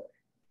off this way.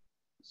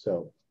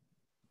 So,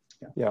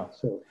 yeah.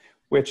 So,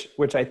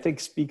 which I think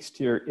speaks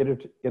to your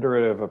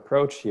iterative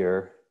approach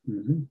here.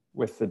 Mm-hmm.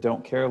 With the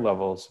don't care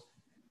levels,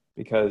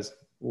 because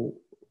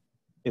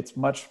it's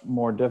much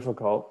more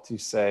difficult to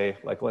say,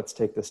 like, let's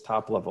take this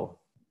top level,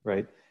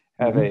 right?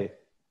 Have mm-hmm.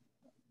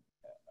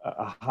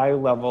 a high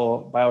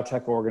level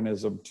biotech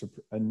organism to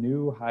a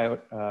new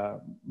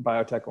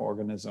biotech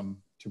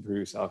organism to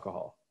produce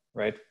alcohol,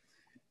 right?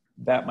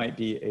 That might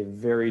be a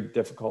very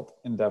difficult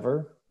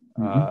endeavor.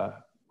 Mm-hmm.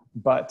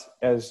 But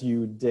as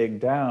you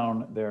dig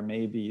down, there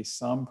may be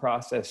some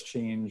process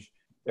change.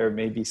 There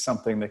may be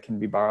something that can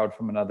be borrowed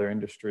from another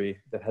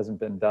industry that hasn't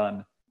been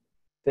done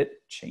that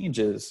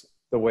changes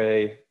the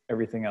way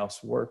everything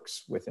else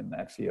works within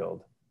that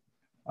field.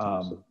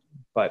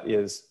 But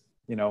is,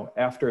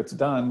 after it's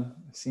done,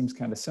 it seems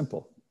kind of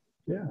simple.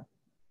 Yeah.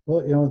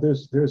 Well,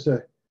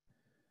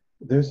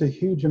 there's a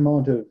huge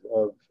amount of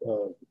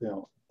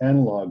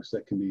analogs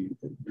that can be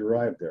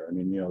derived there. I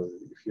mean,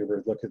 if you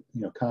ever look at,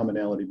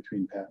 commonality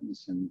between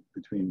patents and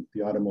between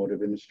the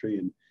automotive industry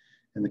and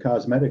the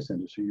cosmetics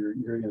industry,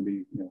 you're going to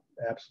be,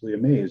 absolutely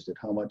amazed at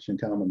how much in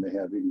common they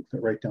have, even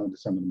right down to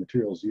some of the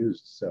materials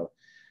used. So,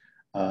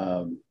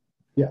 the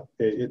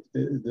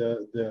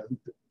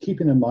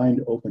keeping a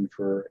mind open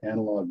for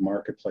analog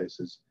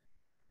marketplaces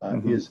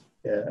mm-hmm. is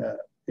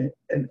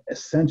an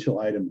essential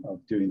item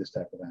of doing this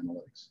type of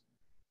analytics.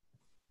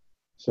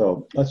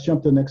 So let's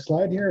jump to the next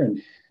slide here,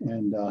 and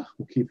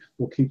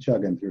we'll keep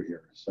chugging through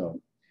here. So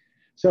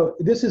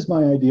this is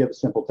my idea of a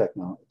simple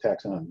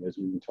taxonomy, as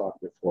we've talked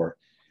before.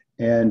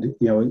 And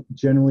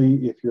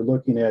generally, if you're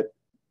looking at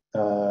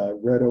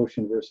red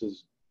ocean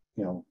versus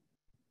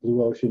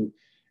blue ocean,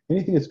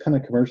 anything that's kind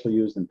of commercially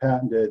used and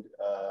patented,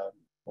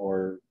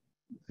 or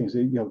things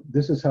that,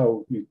 this is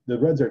how the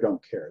reds are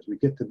don't cares. We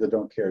get to the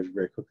don't cares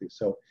very quickly.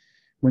 So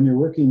when you're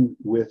working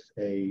with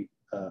a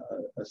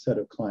set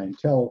of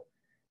clientele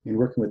and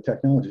working with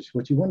technologies,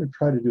 what you want to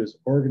try to do is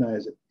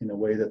organize it in a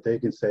way that they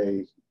can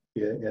say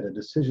at a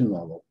decision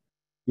level,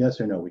 yes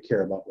or no, we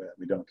care about what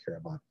we don't care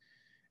about.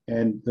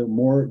 And the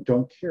more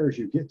don't cares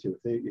you get to,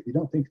 if you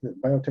don't think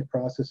that biotech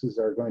processes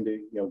are going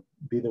to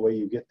be the way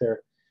you get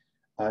there,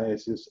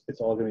 it's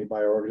all going to be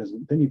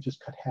bioorganism, then you've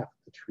just cut half of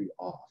the tree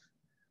off.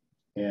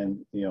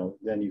 And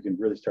then you can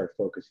really start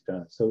focusing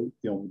on it. So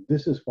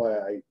this is why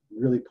I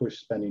really push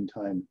spending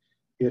time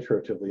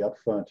iteratively up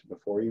front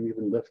before you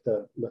even lift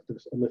the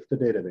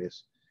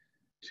database,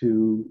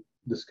 to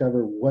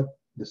discover what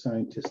the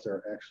scientists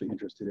are actually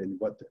interested in,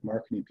 what the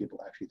marketing people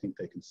actually think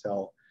they can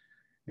sell,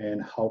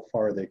 and how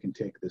far they can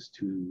take this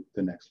to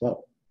the next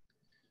level.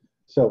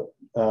 So,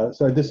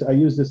 I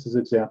use this as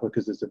an example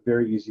because it's a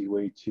very easy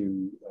way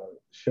to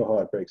show how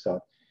it breaks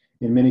out.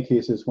 In many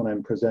cases, when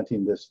I'm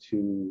presenting this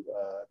to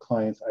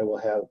clients, I will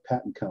have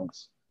patent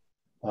counts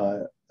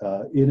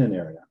in an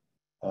area.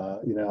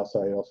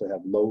 So I also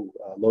have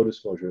low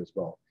disclosure as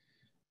well,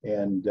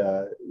 and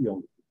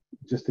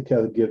just to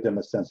kind of give them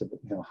a sense of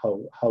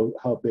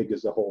how big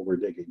is the hole we're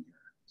digging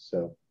here.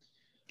 So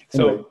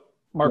anyway,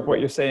 Mark, what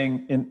you're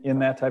saying in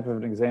that type of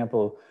an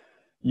example,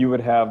 you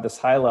would have this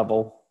high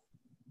level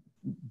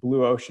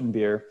blue ocean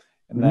beer,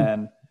 and mm-hmm.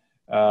 then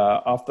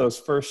off those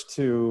first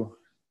two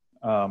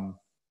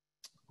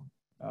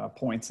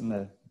points in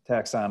the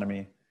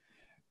taxonomy,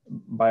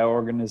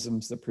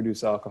 bioorganisms that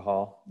produce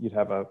alcohol. You'd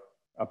have a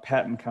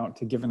patent count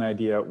to give an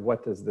idea,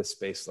 what does this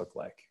space look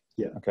like?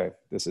 Yeah. Okay,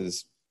 this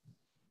is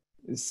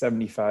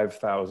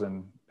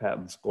 75,000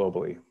 patents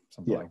globally,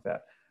 something like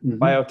that.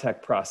 Mm-hmm.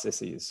 Biotech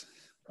processes.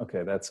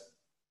 Okay, that's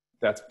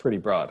pretty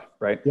broad,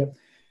 right? Yep.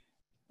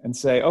 And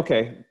say,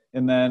 okay,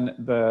 and then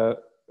the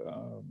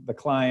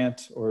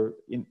client or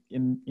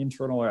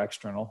internal or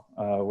external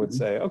would Mm-hmm.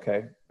 say,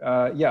 okay,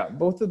 yeah,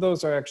 both of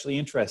those are actually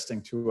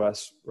interesting to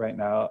us right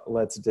now.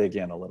 Let's dig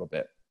in a little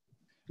bit.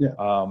 Yeah.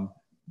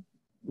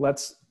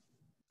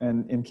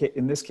 And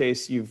in this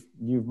case, you've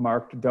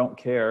marked don't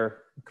care,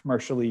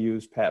 commercially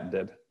used,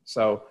 patented.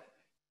 So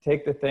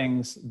take the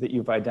things that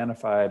you've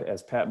identified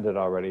as patented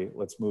already.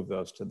 Let's move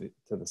those to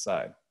the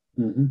side.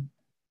 Mm-hmm.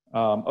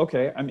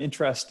 Okay, I'm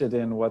interested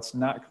in what's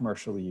not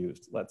commercially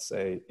used, let's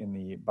say in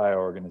the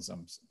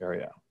bioorganisms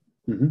area.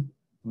 Mm-hmm.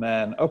 And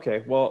then,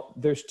 okay, well,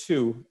 there's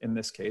two in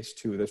this case,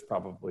 there's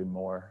probably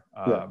more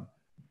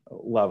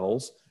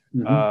levels.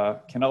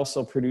 Mm-hmm. Can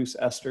also produce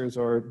esters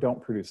or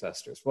don't produce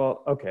esters.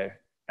 Well, okay,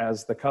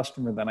 as the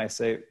customer, then I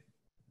say,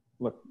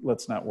 look,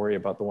 let's not worry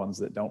about the ones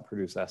that don't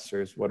produce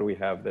esters. What do we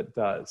have that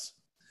does?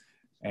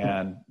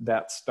 And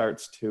that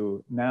starts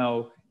to,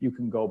 now you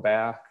can go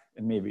back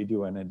and maybe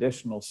do an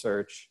additional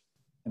search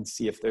and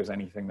see if there's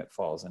anything that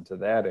falls into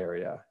that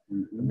area.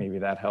 Mm-hmm. Maybe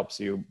that helps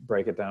you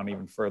break it down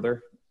even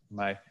further. Am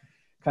I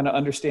kind of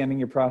understanding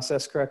your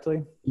process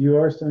correctly? You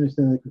are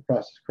understanding the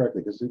process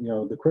correctly, because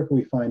the quicker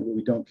we find what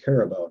we don't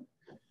care about,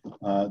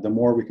 the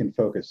more we can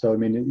focus. So I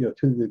mean,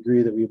 to the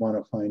degree that we want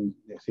to find,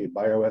 say,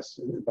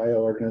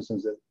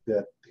 bioorganisms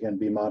that can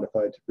be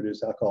modified to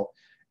produce alcohol,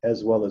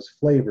 as well as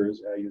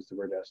flavors. I use the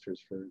word esters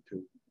to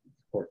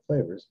support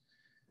flavors.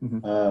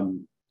 Mm-hmm.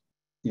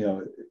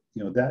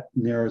 That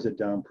narrows it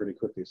down pretty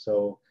quickly.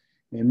 So,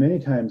 and many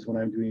times when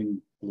I'm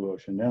doing blue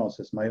ocean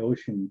analysis, my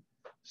ocean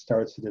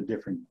starts at a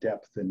different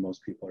depth than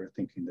most people are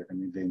thinking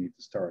they need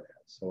to start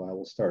at. So I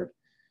will start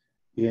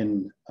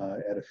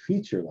at a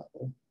feature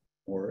level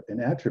or an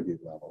attribute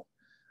level,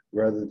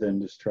 rather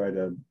than just try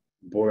to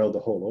boil the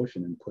whole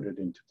ocean and put it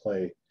into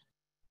play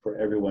for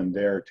everyone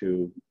there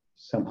to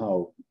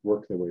somehow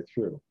work their way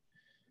through.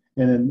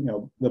 And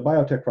then, the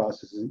biotech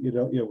processes,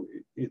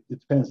 it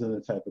depends on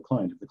the type of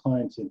client. If the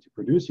client's into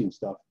producing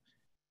stuff,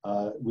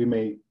 we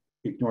may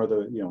ignore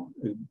the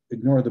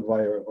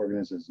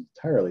bioorganisms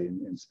entirely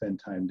and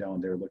spend time down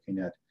there looking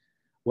at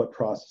what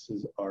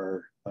processes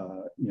are,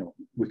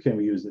 can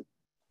we use it,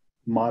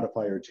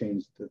 modify or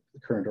change the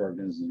current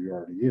organisms we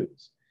already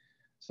use.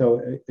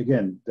 So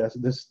again,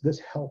 this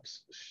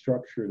helps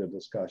structure the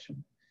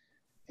discussion.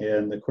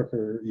 And the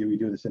quicker we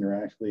do this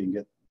interactively and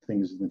get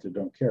things into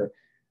don't care,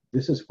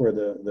 this is where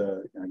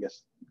the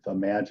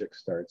magic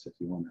starts, if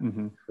you want to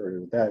Mm-hmm. refer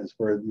to that, is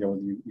where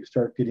you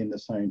start getting the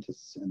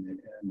scientists and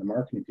the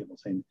marketing people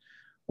saying,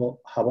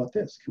 well, how about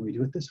this? Can we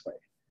do it this way?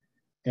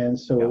 And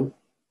so,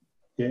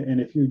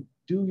 and if you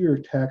do your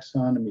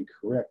taxonomy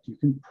correct, you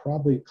can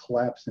probably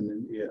collapse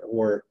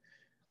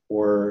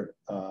or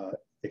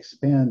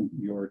expand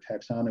your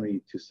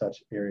taxonomy to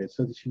such areas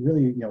so that you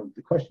really,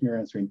 the question you're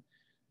answering,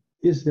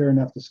 is there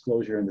enough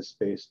disclosure in the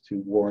space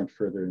to warrant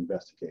further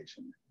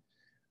investigation?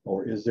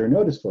 Or is there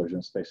no disclosure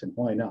in space, and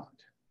why not?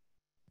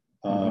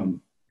 Mm-hmm.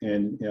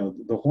 And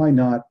the why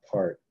not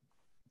part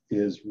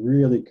is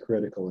really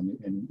critical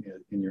in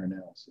your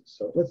analysis.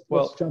 So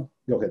let's jump.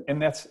 Go ahead.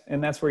 And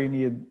that's where you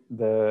need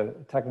the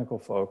technical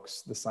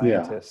folks, the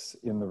scientists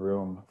in the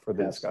room for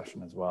the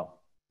discussion as well.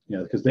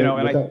 Yeah, because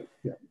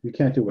we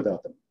can't do it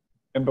without them.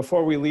 And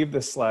before we leave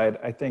this slide,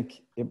 I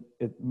think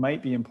it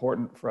might be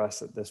important for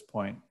us at this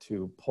point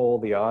to poll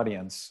the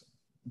audience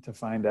to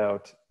find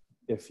out,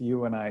 if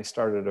you and I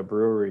started a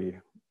brewery,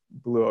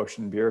 Blue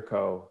Ocean Beer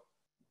Co.,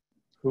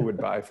 who would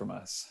buy from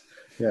us?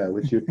 Yeah,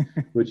 would you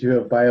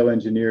have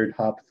bioengineered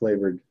hop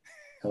flavored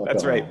alcohol?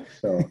 That's right.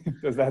 So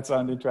does that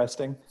sound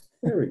interesting?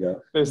 There we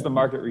go. There's the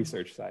market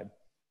research side.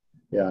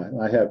 Yeah,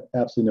 I have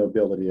absolutely no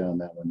ability on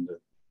that one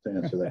to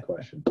answer that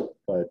question.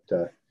 But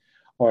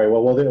all right,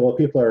 well,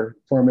 people are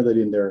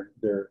formulating their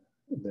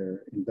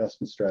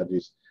investment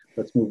strategies.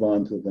 Let's move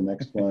on to the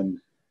next one.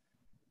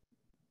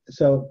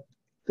 So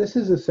this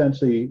is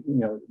essentially,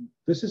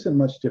 this isn't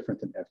much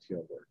different than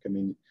FTO work. I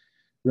mean,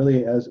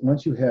 really,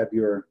 once you have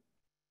your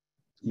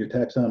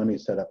taxonomy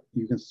set up,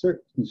 you can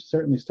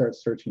certainly start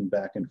searching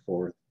back and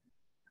forth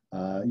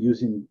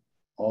using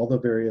all the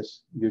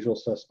various usual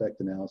suspect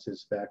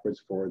analysis,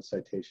 backwards, forward,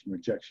 citation,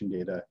 rejection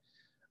data.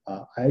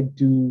 I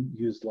do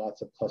use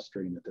lots of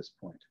clustering at this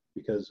point,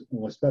 because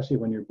especially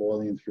when you're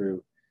boiling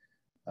through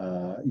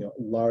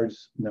large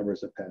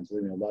numbers of patents. A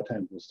lot of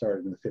times we'll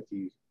start in the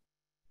 50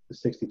 to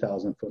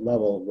 60,000 foot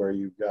level, where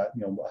you've got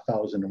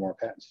 1,000 or more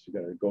patents you've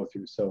got to go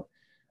through. So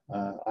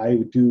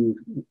I do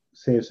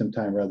save some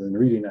time rather than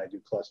reading. I do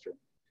clustering,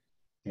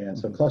 and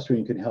so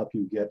clustering can help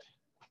you get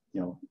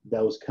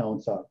those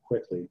counts out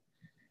quickly.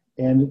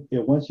 And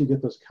once you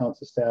get those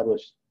counts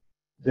established,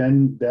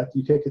 then that's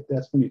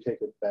when you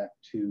take it back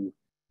to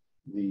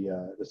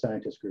the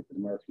scientist group and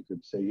the marketing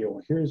group. Say,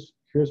 here's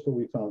what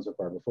we found so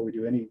far before we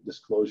do any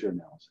disclosure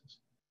analysis.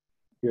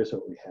 here's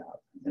what we have.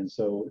 And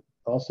so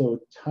also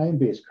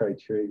time-based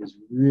criteria is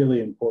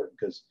really important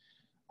because,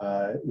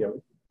 you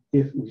know,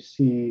 if we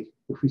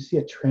see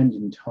a trend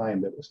in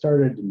time that was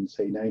started in,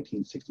 say,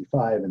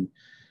 1965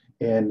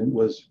 and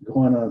was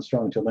going on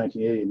strong until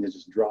 1980 and it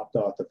just dropped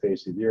off the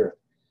face of the earth,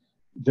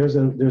 there's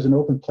an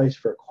open place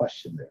for a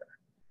question there.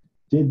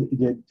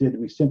 Did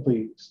we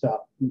simply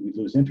stop? Did we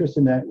lose interest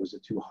in that? Was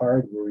it too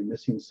hard? Were we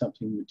missing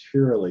something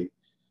materially,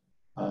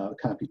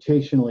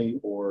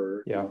 computationally,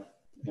 or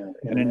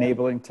an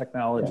enabling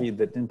technology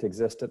that didn't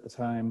exist at the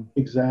time?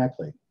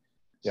 Exactly.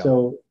 Yeah.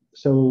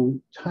 So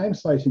time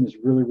slicing is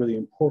really, really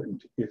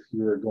important if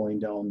you're going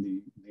down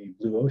the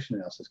blue ocean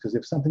analysis, because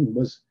if something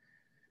was,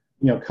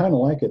 you know, kind of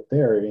like it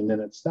there and then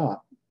it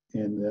stopped,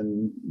 and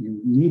then you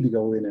need to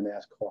go in and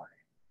ask why.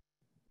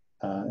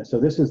 And so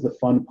this is the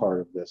fun part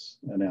of this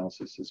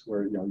analysis, is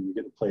where, you know, you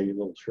get to play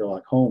little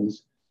Sherlock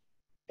Holmes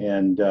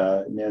and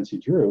Nancy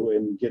Drew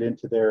and get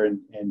into there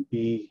and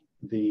be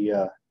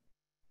the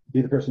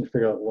person to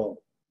figure out,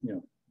 well, you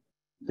know,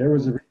 there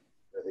was a reason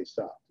that they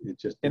stopped. It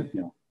just, you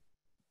know.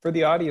 For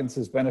the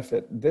audience's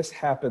benefit, this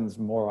happens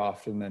more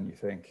often than you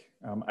think.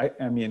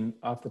 I mean,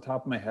 off the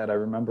top of my head, I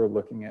remember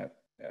looking at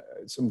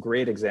some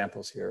great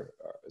examples here.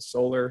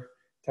 Solar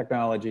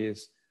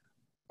technologies,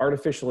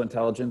 artificial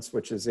intelligence,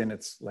 which is in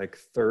its like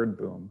third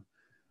boom,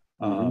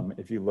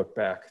 if you look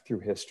back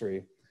through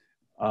history.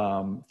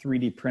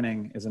 3D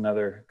printing is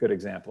another good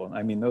example.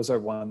 I mean, those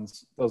are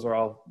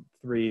all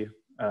three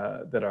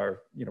that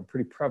are, you know,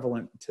 pretty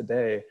prevalent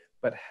today,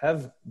 but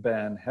have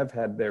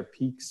had their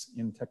peaks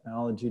in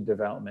technology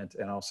development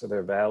and also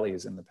their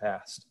valleys in the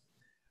past.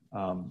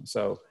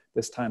 So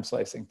this time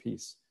slicing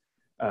piece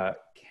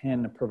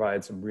can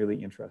provide some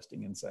really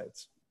interesting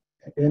insights.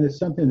 And it's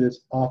something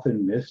that's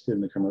often missed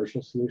in the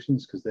commercial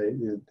solutions, because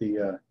I've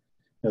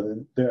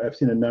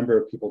seen a number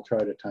of people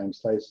try to time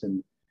slice,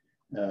 and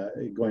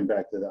going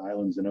back to the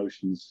islands and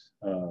oceans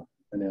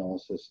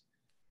analysis,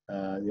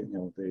 you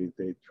know,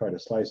 they try to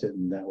slice it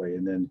in that way,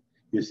 and then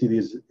you see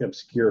these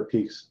obscure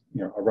peaks,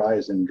 you know,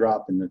 arise and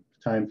drop in the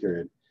time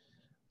period.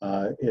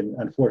 And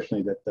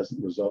unfortunately, that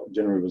doesn't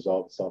generally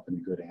resolve itself in a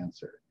good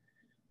answer.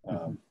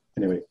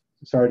 Anyway,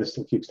 sorry to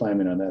still keep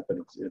slamming on that, but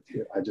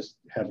I just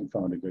haven't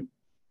found a good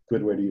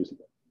way to use it.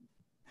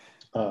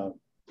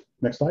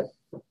 Next slide.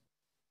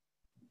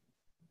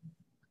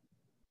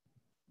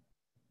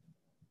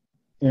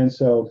 And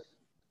so,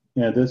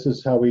 yeah, this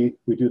is how we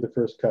do the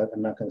first cut.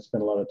 I'm not going to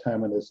spend a lot of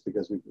time on this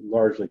because we've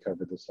largely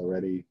covered this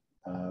already.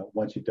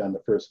 Once you've done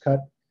the first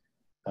cut,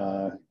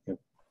 you know,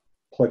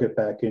 plug it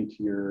back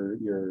into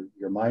your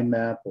mind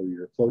map or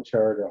your flow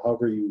chart, or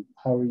however you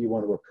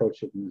want to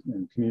approach it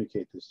and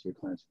communicate this to your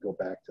clients and go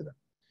back to them.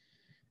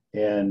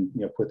 And,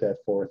 you know, put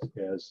that forth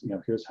as, you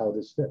know, here's how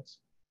this fits.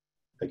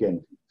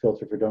 Again,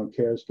 filter for don't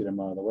cares, get them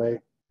out of the way,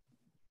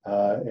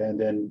 and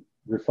then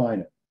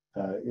refine it.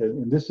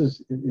 And this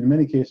is, in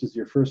many cases,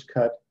 your first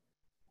cut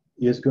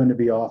is going to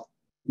be off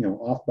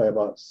by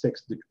about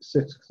six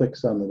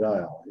clicks on the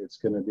dial. It's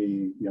going to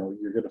be, you know,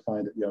 you're going to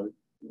find that, you know,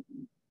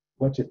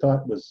 what you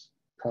thought was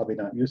probably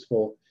not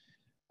useful,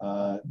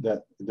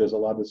 that there's a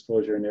lot of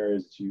disclosure in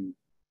areas that you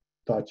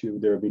thought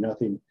there would be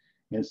nothing.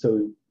 And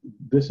so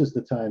this is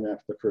the time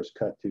after the first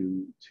cut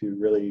to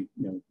really,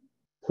 you know,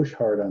 push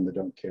hard on the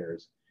don't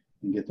cares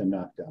and get them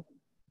knocked out.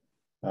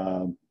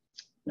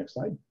 Next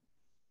slide.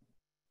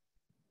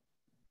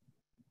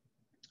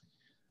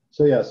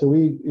 So yeah, so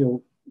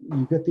you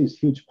get these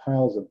huge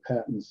piles of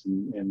patents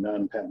and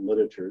non-patent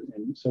literature,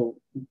 and so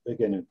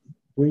again,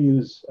 we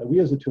use a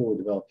tool we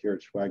developed here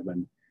at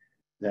Schwagman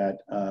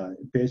that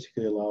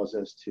basically allows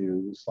us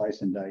to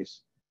slice and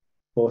dice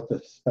both the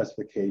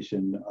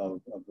specification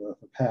of a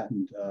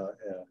patent,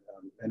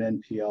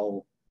 an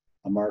NPL,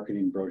 a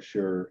marketing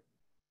brochure,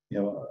 you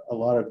know, a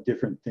lot of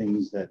different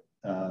things that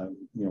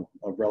you know,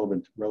 of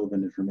relevant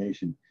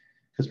information.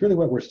 Because really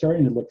what we're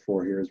starting to look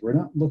for here is we're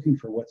not looking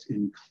for what's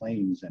in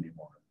claims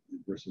anymore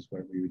versus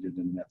what we did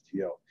in an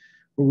FTO.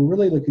 What we're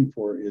really looking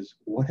for is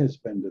what has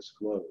been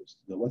disclosed.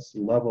 What's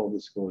the level of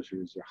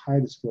disclosure? Is there high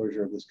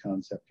disclosure of this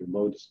concept or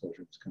low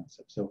disclosure of this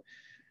concept? So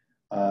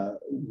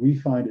we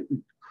find it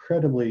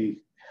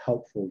incredibly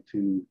helpful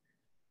to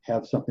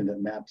have something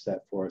that maps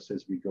that for us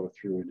as we go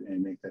through it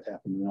and make that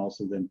happen, and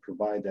also then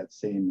provide that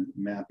same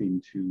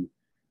mapping to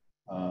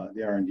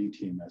the R&D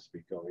team as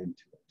we go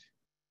into it.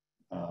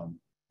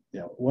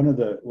 Yeah, one of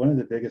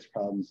the biggest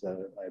problems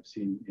that I've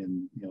seen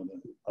in, you know,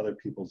 the other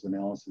people's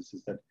analysis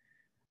is that,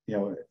 you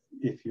know,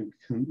 if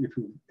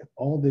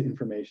all the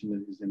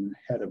information is in the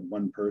head of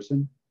one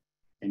person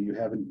and you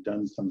haven't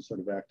done some sort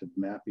of active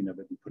mapping of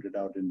it and put it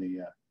out in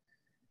the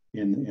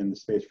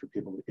space for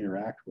people to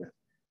interact with,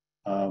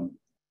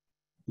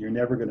 you're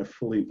never going to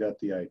fully vet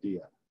the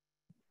idea.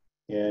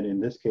 And in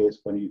this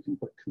case, when you can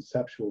put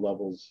conceptual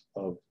levels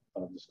of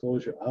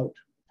disclosure out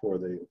for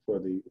the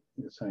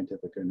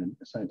scientific and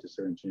scientist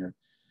or engineer,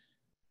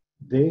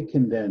 they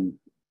can then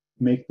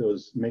make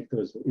those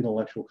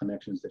intellectual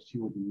connections that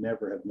you would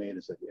never have made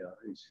as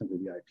simply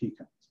the IP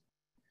counts.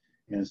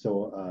 And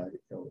so,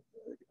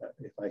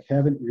 if I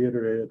haven't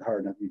reiterated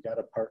hard enough, you got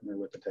to partner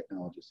with the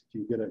technologist.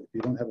 If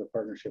you don't have a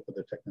partnership with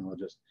a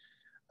technologist,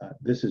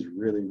 this is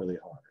really, really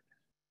hard.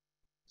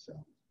 So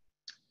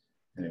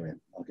anyway,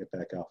 I'll get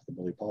back off the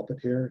bully pulpit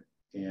here,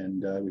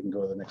 and we can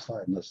go to the next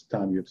slide, unless,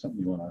 Tom, you have something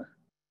you want to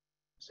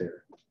say.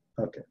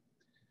 Okay.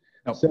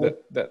 No, so,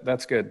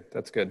 that's good.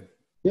 That's good.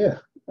 Yeah.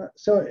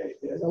 So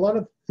a lot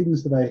of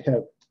things that I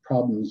have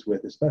problems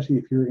with, especially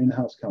if you're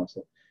in-house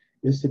counsel,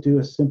 is to do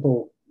a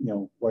simple,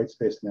 white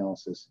space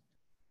analysis.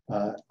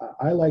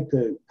 I like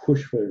to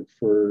push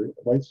for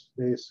white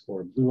space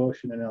or blue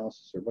ocean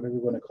analysis, or whatever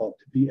you want to call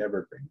it, to be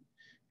evergreen,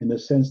 in the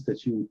sense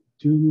that you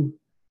do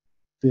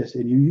this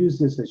and you use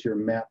this as your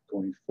map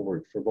going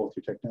forward for both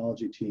your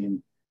technology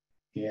team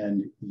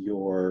and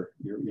your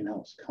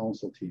in-house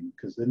counsel team,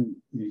 because then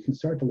you can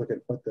start to look at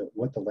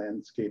what the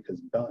landscape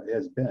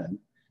has been,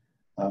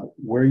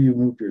 where you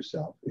moved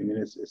yourself. I mean,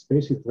 it's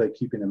basically like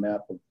keeping a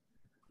map of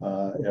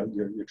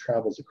your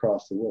travels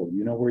across the world.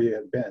 You know where you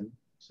have been,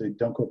 so you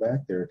don't go back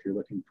there if you're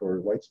looking for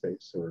white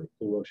space or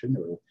blue ocean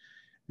or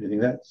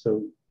anything like that.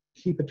 So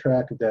keep a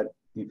track of that.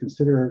 You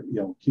consider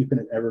keeping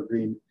it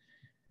evergreen.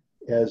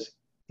 As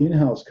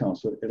in-house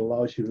counsel, it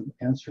allows you to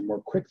answer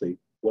more quickly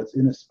what's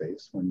in a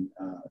space when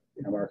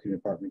a marketing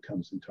department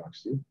comes and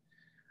talks to you.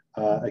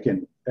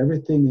 Again,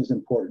 everything is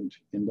important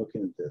in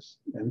looking at this.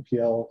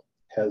 NPL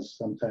has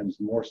sometimes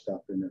more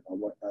stuff in it,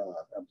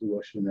 a blue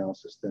ocean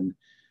analysis than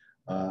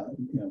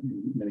in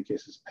many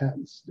cases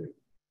patents do.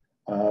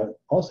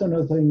 Also,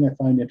 another thing I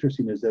find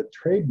interesting is that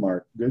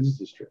trademark goods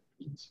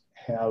descriptions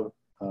have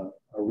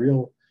a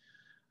real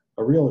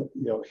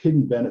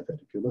hidden benefit.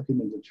 If you're looking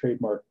into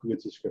trademark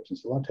goods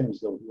descriptions, a lot of times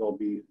there'll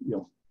be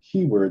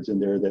keywords in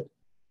there that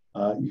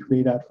you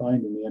may not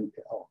find in the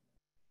NPL.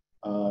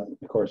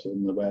 Of course,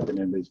 in the web and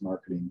anybody's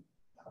marketing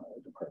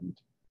department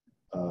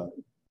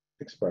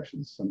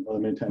expressions.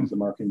 Many times the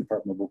marketing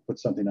department will put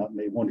something out and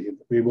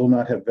we will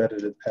not have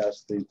vetted it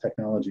past the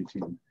technology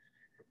team.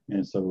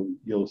 And so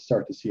you'll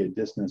start to see a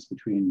distance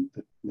between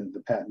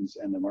the patents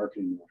and the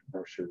marketing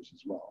brochures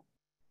as well,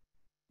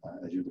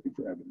 as you're looking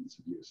for evidence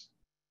of use.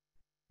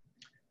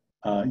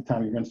 Tom,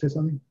 you're going to say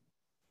something?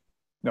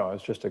 No, I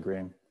was just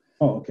agreeing.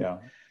 Oh, okay. Yeah.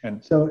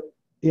 And so,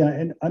 yeah,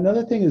 and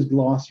another thing is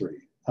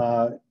glossary.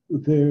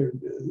 The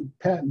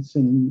patents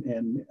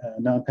and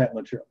non-patent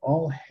literature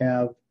all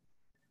have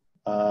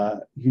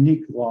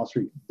unique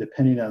glossary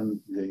depending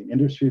on the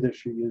industry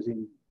that you're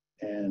using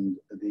and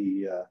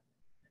the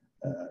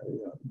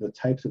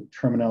types of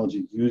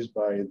terminology used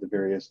by the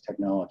various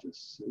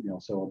technologists.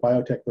 So a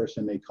biotech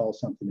person may call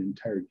something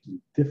entirely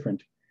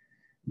different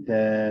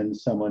than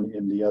someone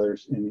in the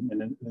others in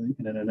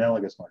an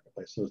analogous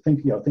marketplace. So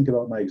think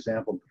about my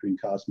example between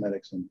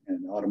cosmetics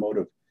and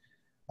automotive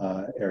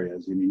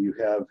areas. I mean, you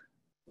have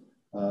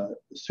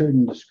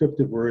certain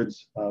descriptive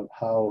words of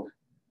how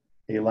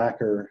a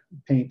lacquer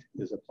paint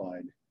is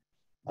applied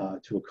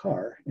to a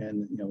car,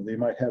 and they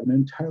might have an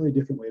entirely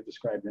different way of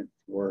describing it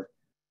for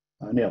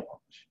nail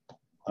polish.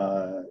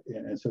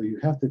 And so you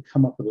have to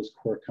come up with those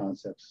core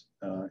concepts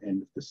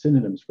and the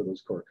synonyms for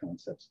those core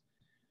concepts.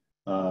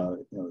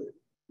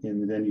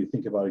 And then you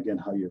think about, again,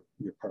 how your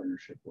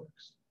partnership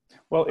works.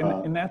 Well,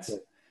 and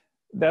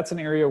that's an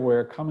area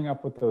where coming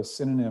up with those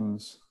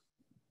synonyms,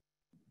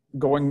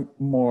 going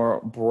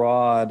more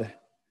broad,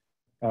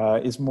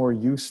 is more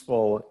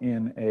useful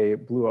in a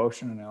blue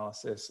ocean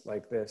analysis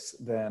like this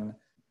than,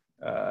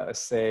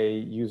 say,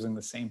 using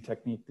the same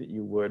technique that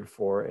you would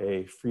for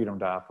a freedom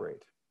to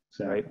operate,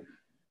 exactly. Right?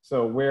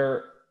 So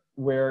where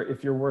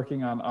if you're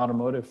working on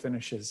automotive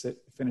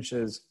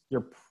finishes,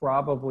 you're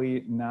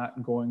probably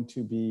not going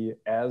to be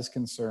as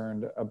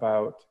concerned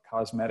about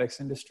cosmetics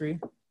industry.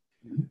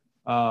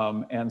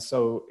 And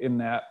so in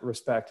that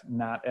respect,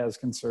 not as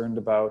concerned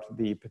about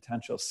the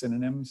potential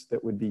synonyms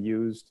that would be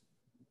used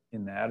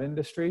in that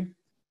industry.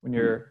 When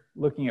you're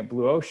looking at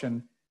blue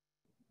ocean,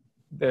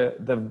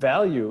 the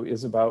value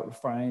is about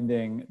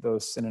finding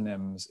those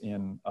synonyms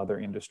in other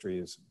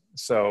industries.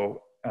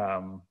 So,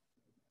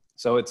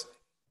 so it's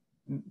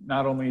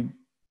not only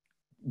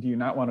do you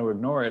not want to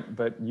ignore it,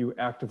 but you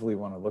actively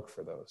want to look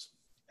for those.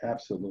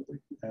 Absolutely,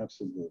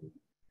 absolutely.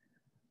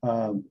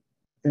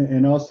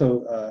 And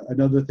also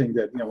another thing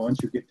that, once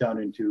you get down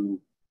into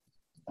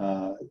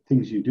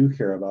things you do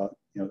care about,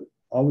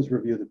 always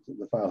review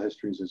the file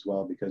histories as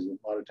well, because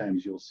a lot of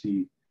times you'll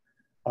see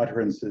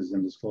utterances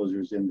and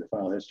disclosures in the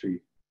file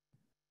history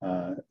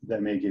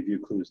that may give you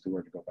clues to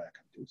where to go back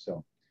up to.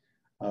 So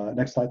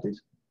next slide,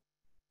 please.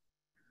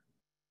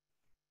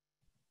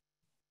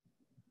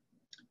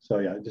 So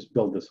yeah, just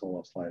build this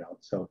whole slide out.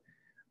 So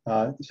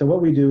so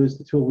what we do is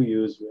the tool we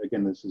use,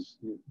 again, this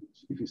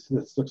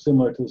looks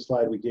similar to the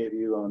slide we gave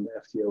you on the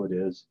FTO. It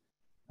is.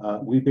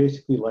 We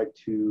basically like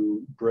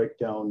to break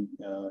down,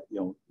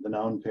 the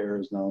noun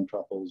pairs, noun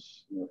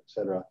tuples, et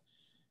cetera,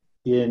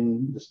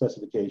 in the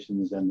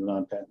specifications and the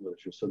non-patent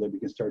literature, so that we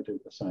can start to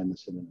assign the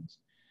synonyms.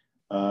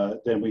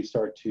 Then we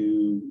start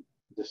to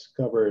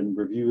discover and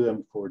review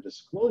them for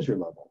disclosure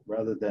level,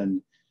 rather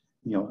than,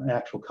 an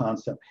actual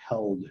concept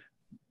held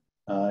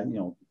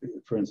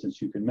For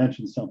instance, you can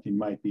mention something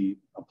might be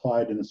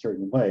applied in a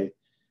certain way.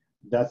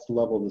 That's the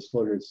level of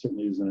disclosure. It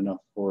certainly isn't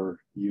enough for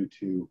you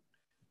to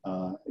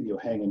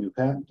hang a new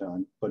patent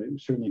on, but it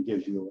certainly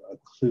gives you a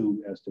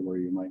clue as to where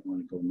you might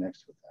want to go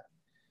next with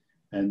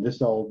that. And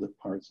this all the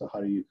parts of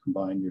how do you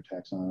combine your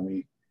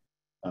taxonomy,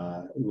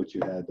 which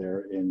you had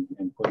there, and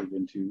put it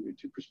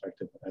into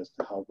perspective as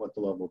to what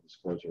the level of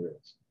disclosure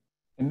is.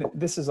 And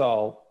this is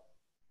all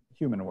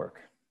human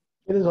work.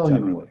 It is all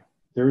human work.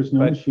 There is no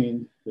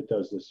machine that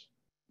does this.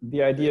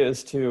 The idea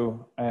is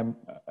to, and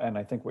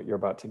I think what you're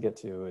about to get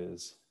to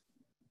is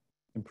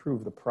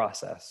improve the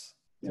process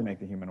to make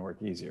the human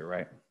work easier,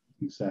 right?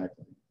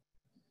 Exactly.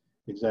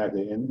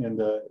 And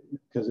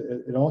because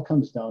it all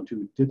comes down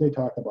to, did they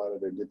talk about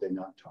it or did they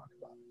not talk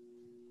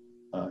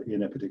about it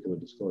in a particular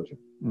disclosure?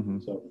 Mm-hmm.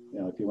 So,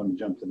 if you want to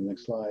jump to the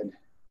next slide.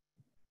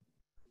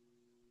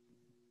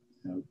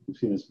 We've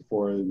seen this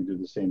before. We do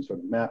the same sort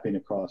of mapping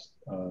across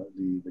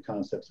the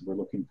concepts that we're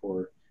looking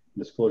for,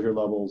 disclosure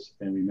levels,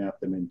 and we map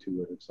them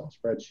into an Excel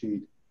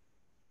spreadsheet.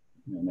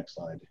 Next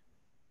slide.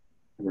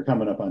 And we're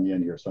coming up on the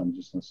end here, so I'm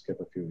just going to skip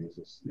a few of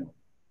these.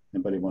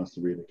 Anybody wants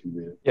to read it can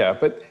read it. Yeah,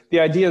 but the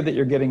idea that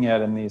you're getting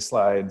at in these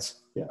slides,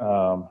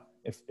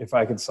 if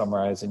I could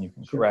summarize and you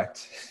can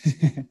correct,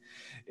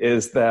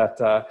 is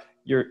that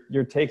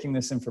you're taking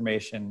this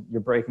information,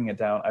 you're breaking it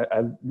down.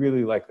 I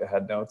really like the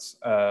head notes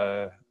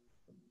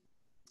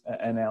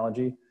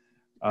analogy,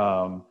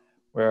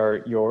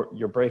 where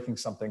you're breaking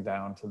something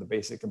down to the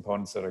basic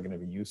components that are going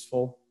to be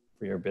useful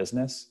for your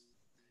business,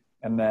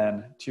 and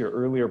then to your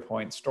earlier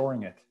point,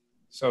 storing it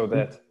so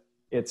that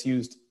it's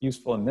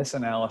useful in this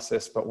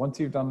analysis. But once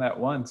you've done that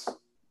once,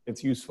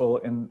 it's useful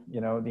in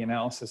the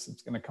analysis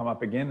that's going to come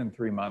up again in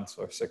 3 months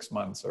or 6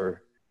 months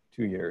or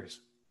 2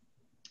 years.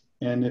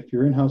 And if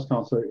you're in-house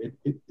counselor,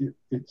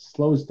 it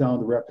slows down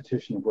the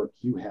repetition of work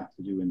you have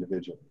to do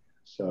individually.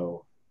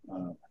 So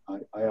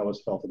I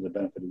always felt that the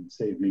benefit would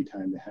save me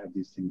time to have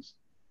these things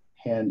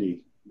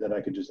handy that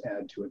I could just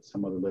add to at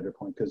some other later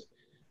point. Because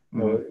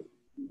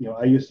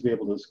I used to be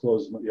able to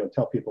disclose,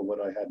 tell people what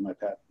I had in my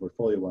patent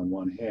portfolio on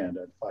one hand.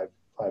 I had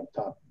five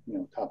top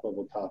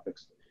level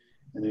topics,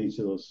 and then each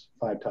of those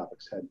 5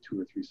 topics had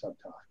 2 or 3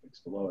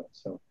 subtopics below it.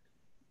 So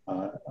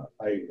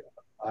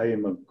I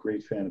am a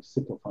great fan of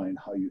simplifying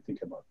how you think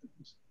about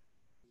things.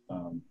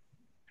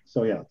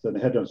 So the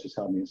head notes just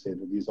help me say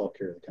that these all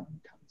carry the common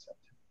concept.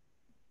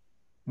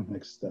 Mm-hmm.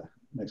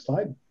 Next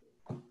slide.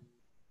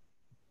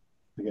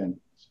 Again,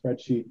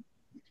 spreadsheet.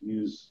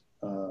 You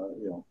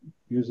can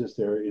use this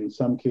there. In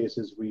some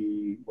cases,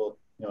 we will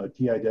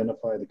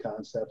de-identify the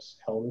concepts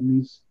held in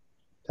these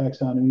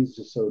taxonomies,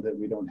 just so that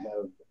we don't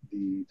have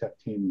the tech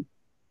team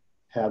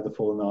have the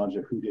full knowledge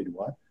of who did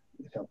what.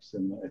 It helps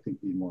them, I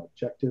think, be more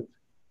objective.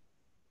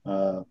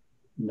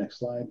 Next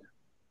slide.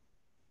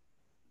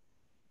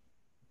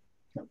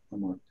 Yep,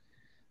 one more.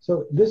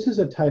 So this is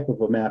a type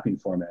of a mapping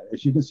format.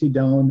 As you can see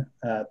down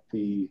at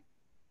the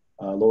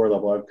lower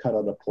level, I've cut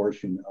out a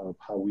portion of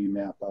how we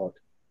map out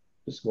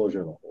disclosure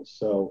levels.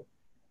 So,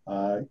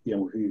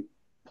 we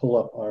pull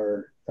up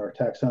our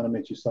taxonomy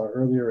that you saw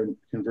earlier and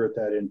convert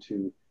that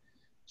into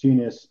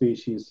genus,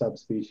 species,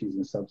 subspecies,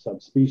 and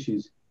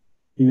subspecies.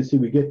 You can see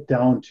we get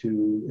down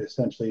to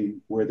essentially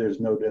where there's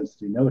no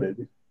density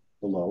noted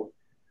below,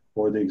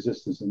 or the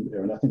existence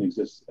or nothing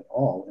exists at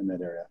all in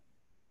that area.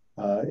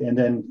 And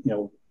then,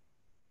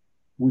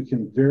 we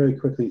can very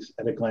quickly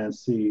at a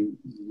glance see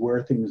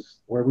where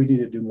we need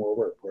to do more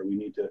work, where we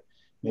need to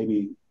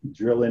maybe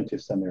drill into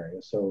some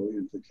areas. So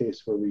in the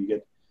case where we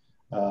get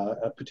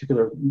a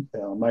particular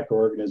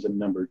microorganism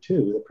number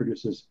 2 that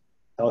produces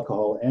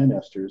alcohol and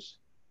esters,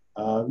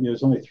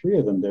 there's only 3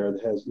 of them there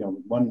that has,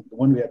 one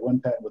we had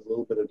one patent with a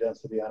little bit of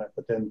density on it,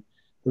 but then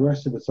the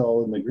rest of it's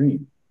all in the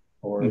green.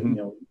 Or, in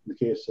the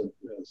case of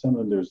some of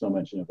them, there's no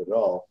mention of it at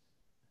all.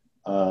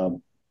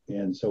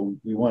 And so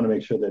we want to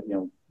make sure that,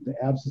 the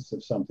absence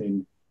of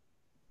something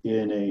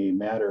in a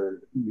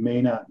matter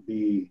may not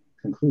be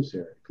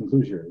conclusory.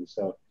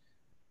 So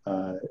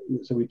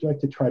we'd like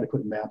to try to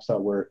put maps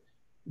out where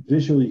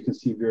visually you can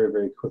see very,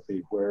 very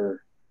quickly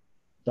where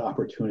the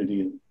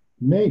opportunity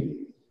may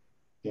be.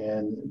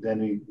 And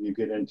then you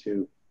get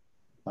into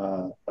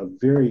a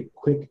very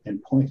quick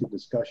and pointed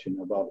discussion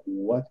about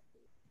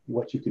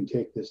what you can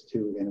take this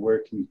to and where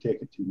can you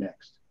take it to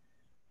next.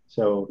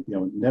 So,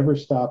 never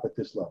stop at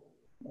this level.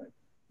 Right?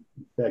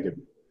 Beg of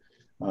you.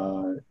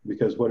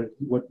 Because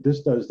what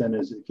this does then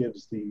is it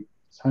gives the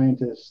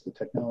scientists, the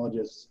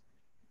technologists,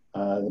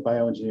 the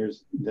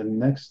bioengineers, the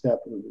next step.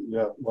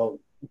 Well,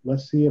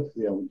 let's see if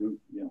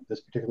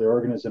this particular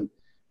organism,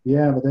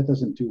 but that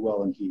doesn't do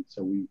well in heat,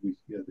 so we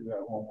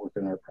won't work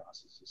in our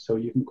processes. So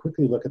you can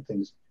quickly look at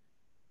things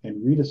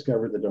and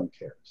rediscover the don't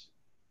cares,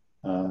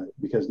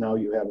 because now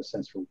you have a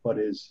sense for what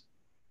is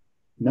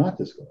not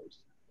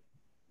disclosed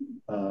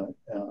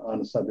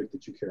on a subject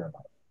that you care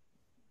about.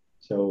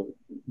 So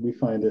we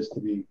find this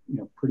to be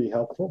pretty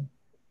helpful.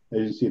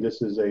 As you see,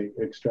 this is a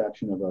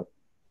extraction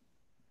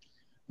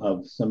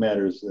of some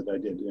matters that I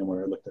did,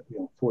 where I looked at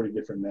 40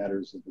 different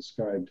matters that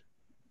described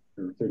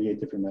or 38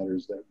 different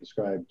matters that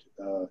described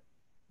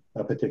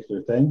a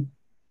particular thing.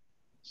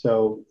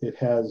 So it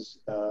has,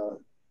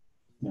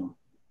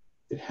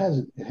 it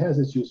has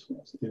its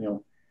usefulness.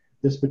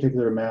 This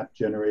particular map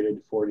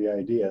generated 40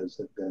 ideas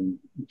that then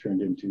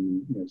turned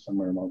into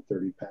somewhere around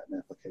 30 patent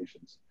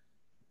applications.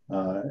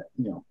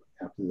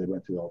 After they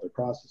went through all their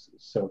processes.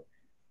 So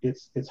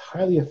it's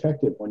highly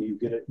effective when you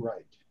get it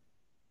right.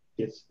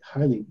 It's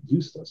highly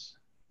useless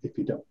if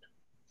you don't.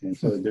 And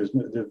so there's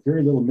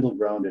very little middle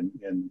ground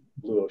in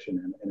blue ocean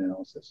and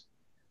analysis.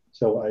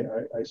 So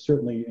I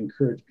certainly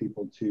encourage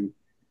people to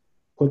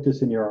put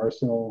this in your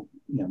arsenal.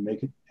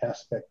 Make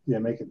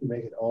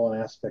it all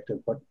an aspect of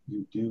what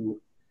you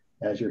do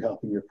as you're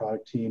helping your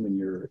product team and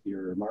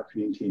your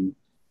marketing team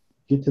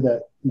get to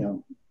that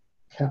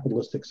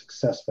capitalistic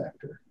success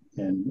factor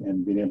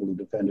and being able to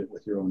defend it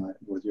with your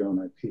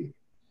own IP.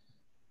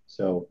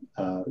 So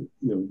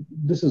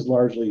this is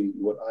largely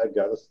what I've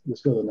got.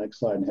 Let's go to the next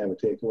slide and have a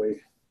takeaway.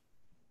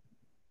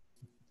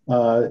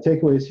 The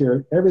takeaways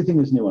here, everything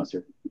is nuanced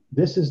here.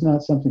 This is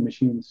not something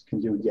machines can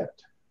do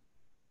yet.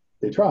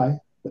 They try,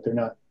 but they're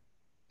not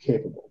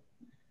capable.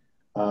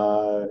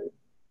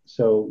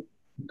 So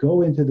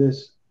go into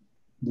this,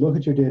 look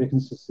at your data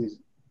consistencies,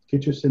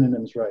 get your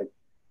synonyms right,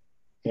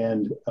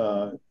 and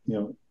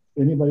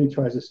anybody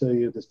tries to sell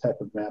you this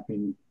type of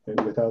mapping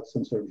without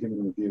some sort of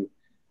human review,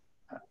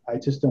 I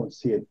just don't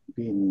see it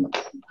being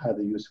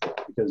highly useful,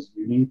 because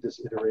you need this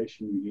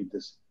iteration, you need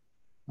this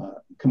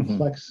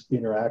complex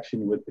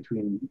interaction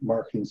between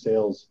marketing,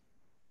 sales,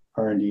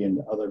 R&D,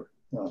 and other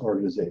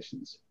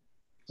organizations.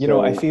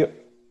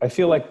 I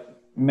feel like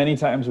many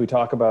times we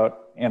talk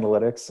about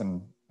analytics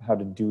and how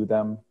to do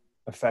them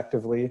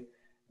effectively,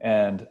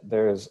 and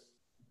there's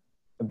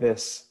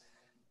this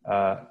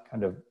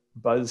kind of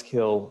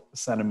buzzkill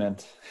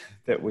sentiment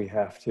that we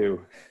have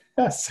to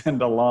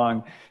send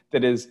along,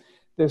 that is,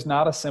 there's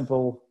not a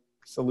simple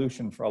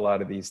solution for a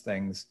lot of these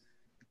things,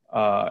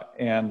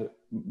 and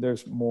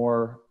there's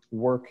more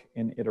work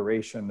in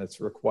iteration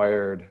that's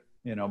required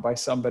by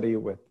somebody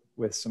with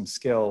some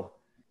skill.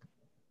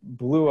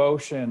 Blue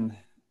ocean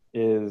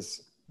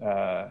is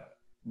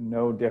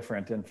no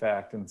different. In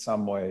fact, in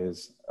some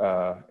ways,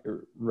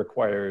 it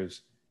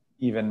requires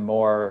even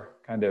more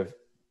kind of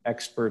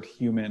expert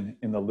human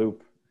in the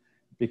loop,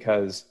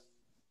 because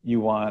you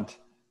want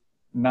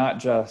not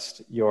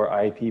just your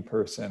IP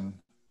person,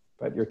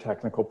 but your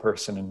technical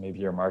person and maybe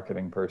your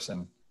marketing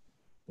person,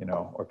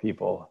 or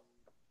people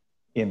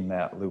in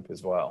that loop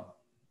as well.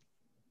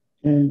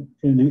 And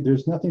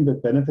there's nothing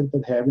but benefit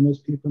but having those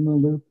people in the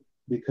loop,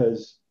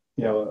 because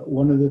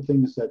one of the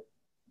things that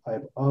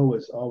I've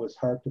always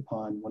harped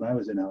upon when I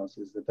was in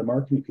analysis is that the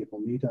marketing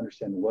people need to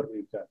understand what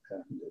we've got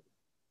patented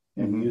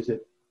and use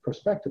it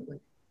prospectively,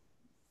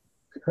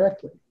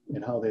 correctly,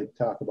 in how they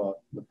talk about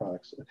the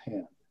products at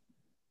hand.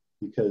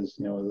 Because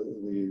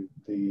the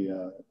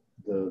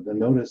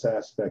notice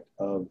aspect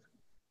of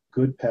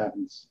good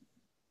patents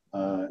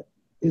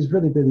is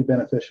really, really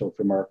beneficial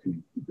for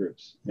marketing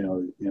groups.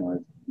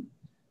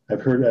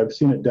 I've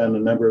seen it done a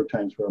number of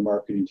times where a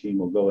marketing team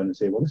will go in and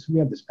say, well, we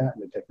have this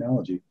patented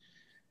technology,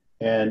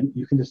 and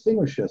you can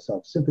distinguish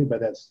yourself simply by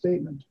that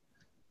statement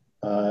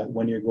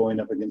when you're going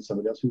up against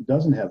somebody else who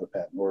doesn't have a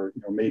patent, or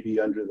maybe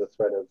under the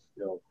threat of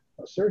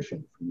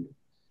assertion from you.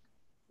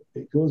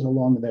 It goes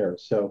along there.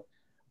 So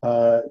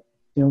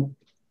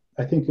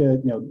I think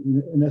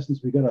in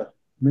essence, we got a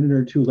minute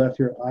or two left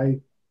here.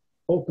 I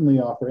openly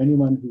offer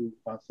anyone who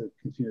wants to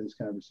continue this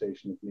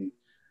conversation with me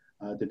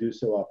to do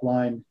so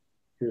offline.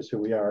 Here's who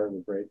we are.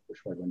 We're great. We're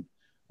struggling.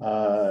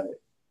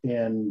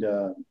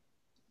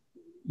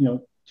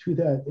 To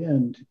that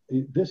end,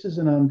 this is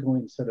an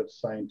ongoing set of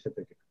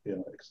scientific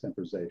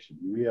extemporization.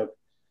 We have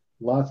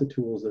lots of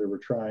tools that we're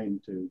trying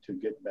to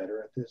get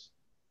better at this.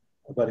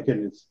 But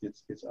again,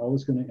 it's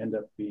always going to end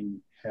up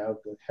being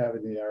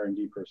having the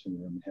R&D person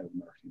and having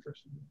the marketing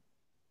person.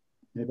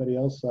 Anybody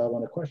else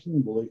want a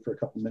question? We'll wait for a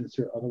couple minutes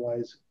here.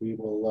 Otherwise, we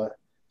will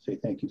say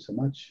thank you so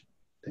much.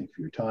 Thank you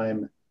for your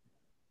time,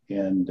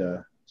 and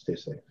stay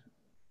safe.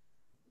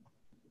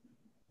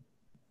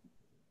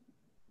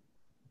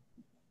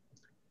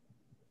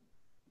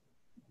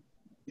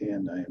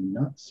 And I am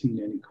not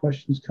seeing any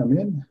questions come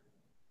in.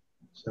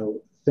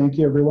 So thank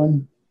you,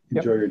 everyone.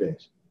 Enjoy your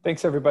days.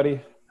 Thanks,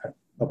 everybody.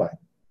 Bye-bye.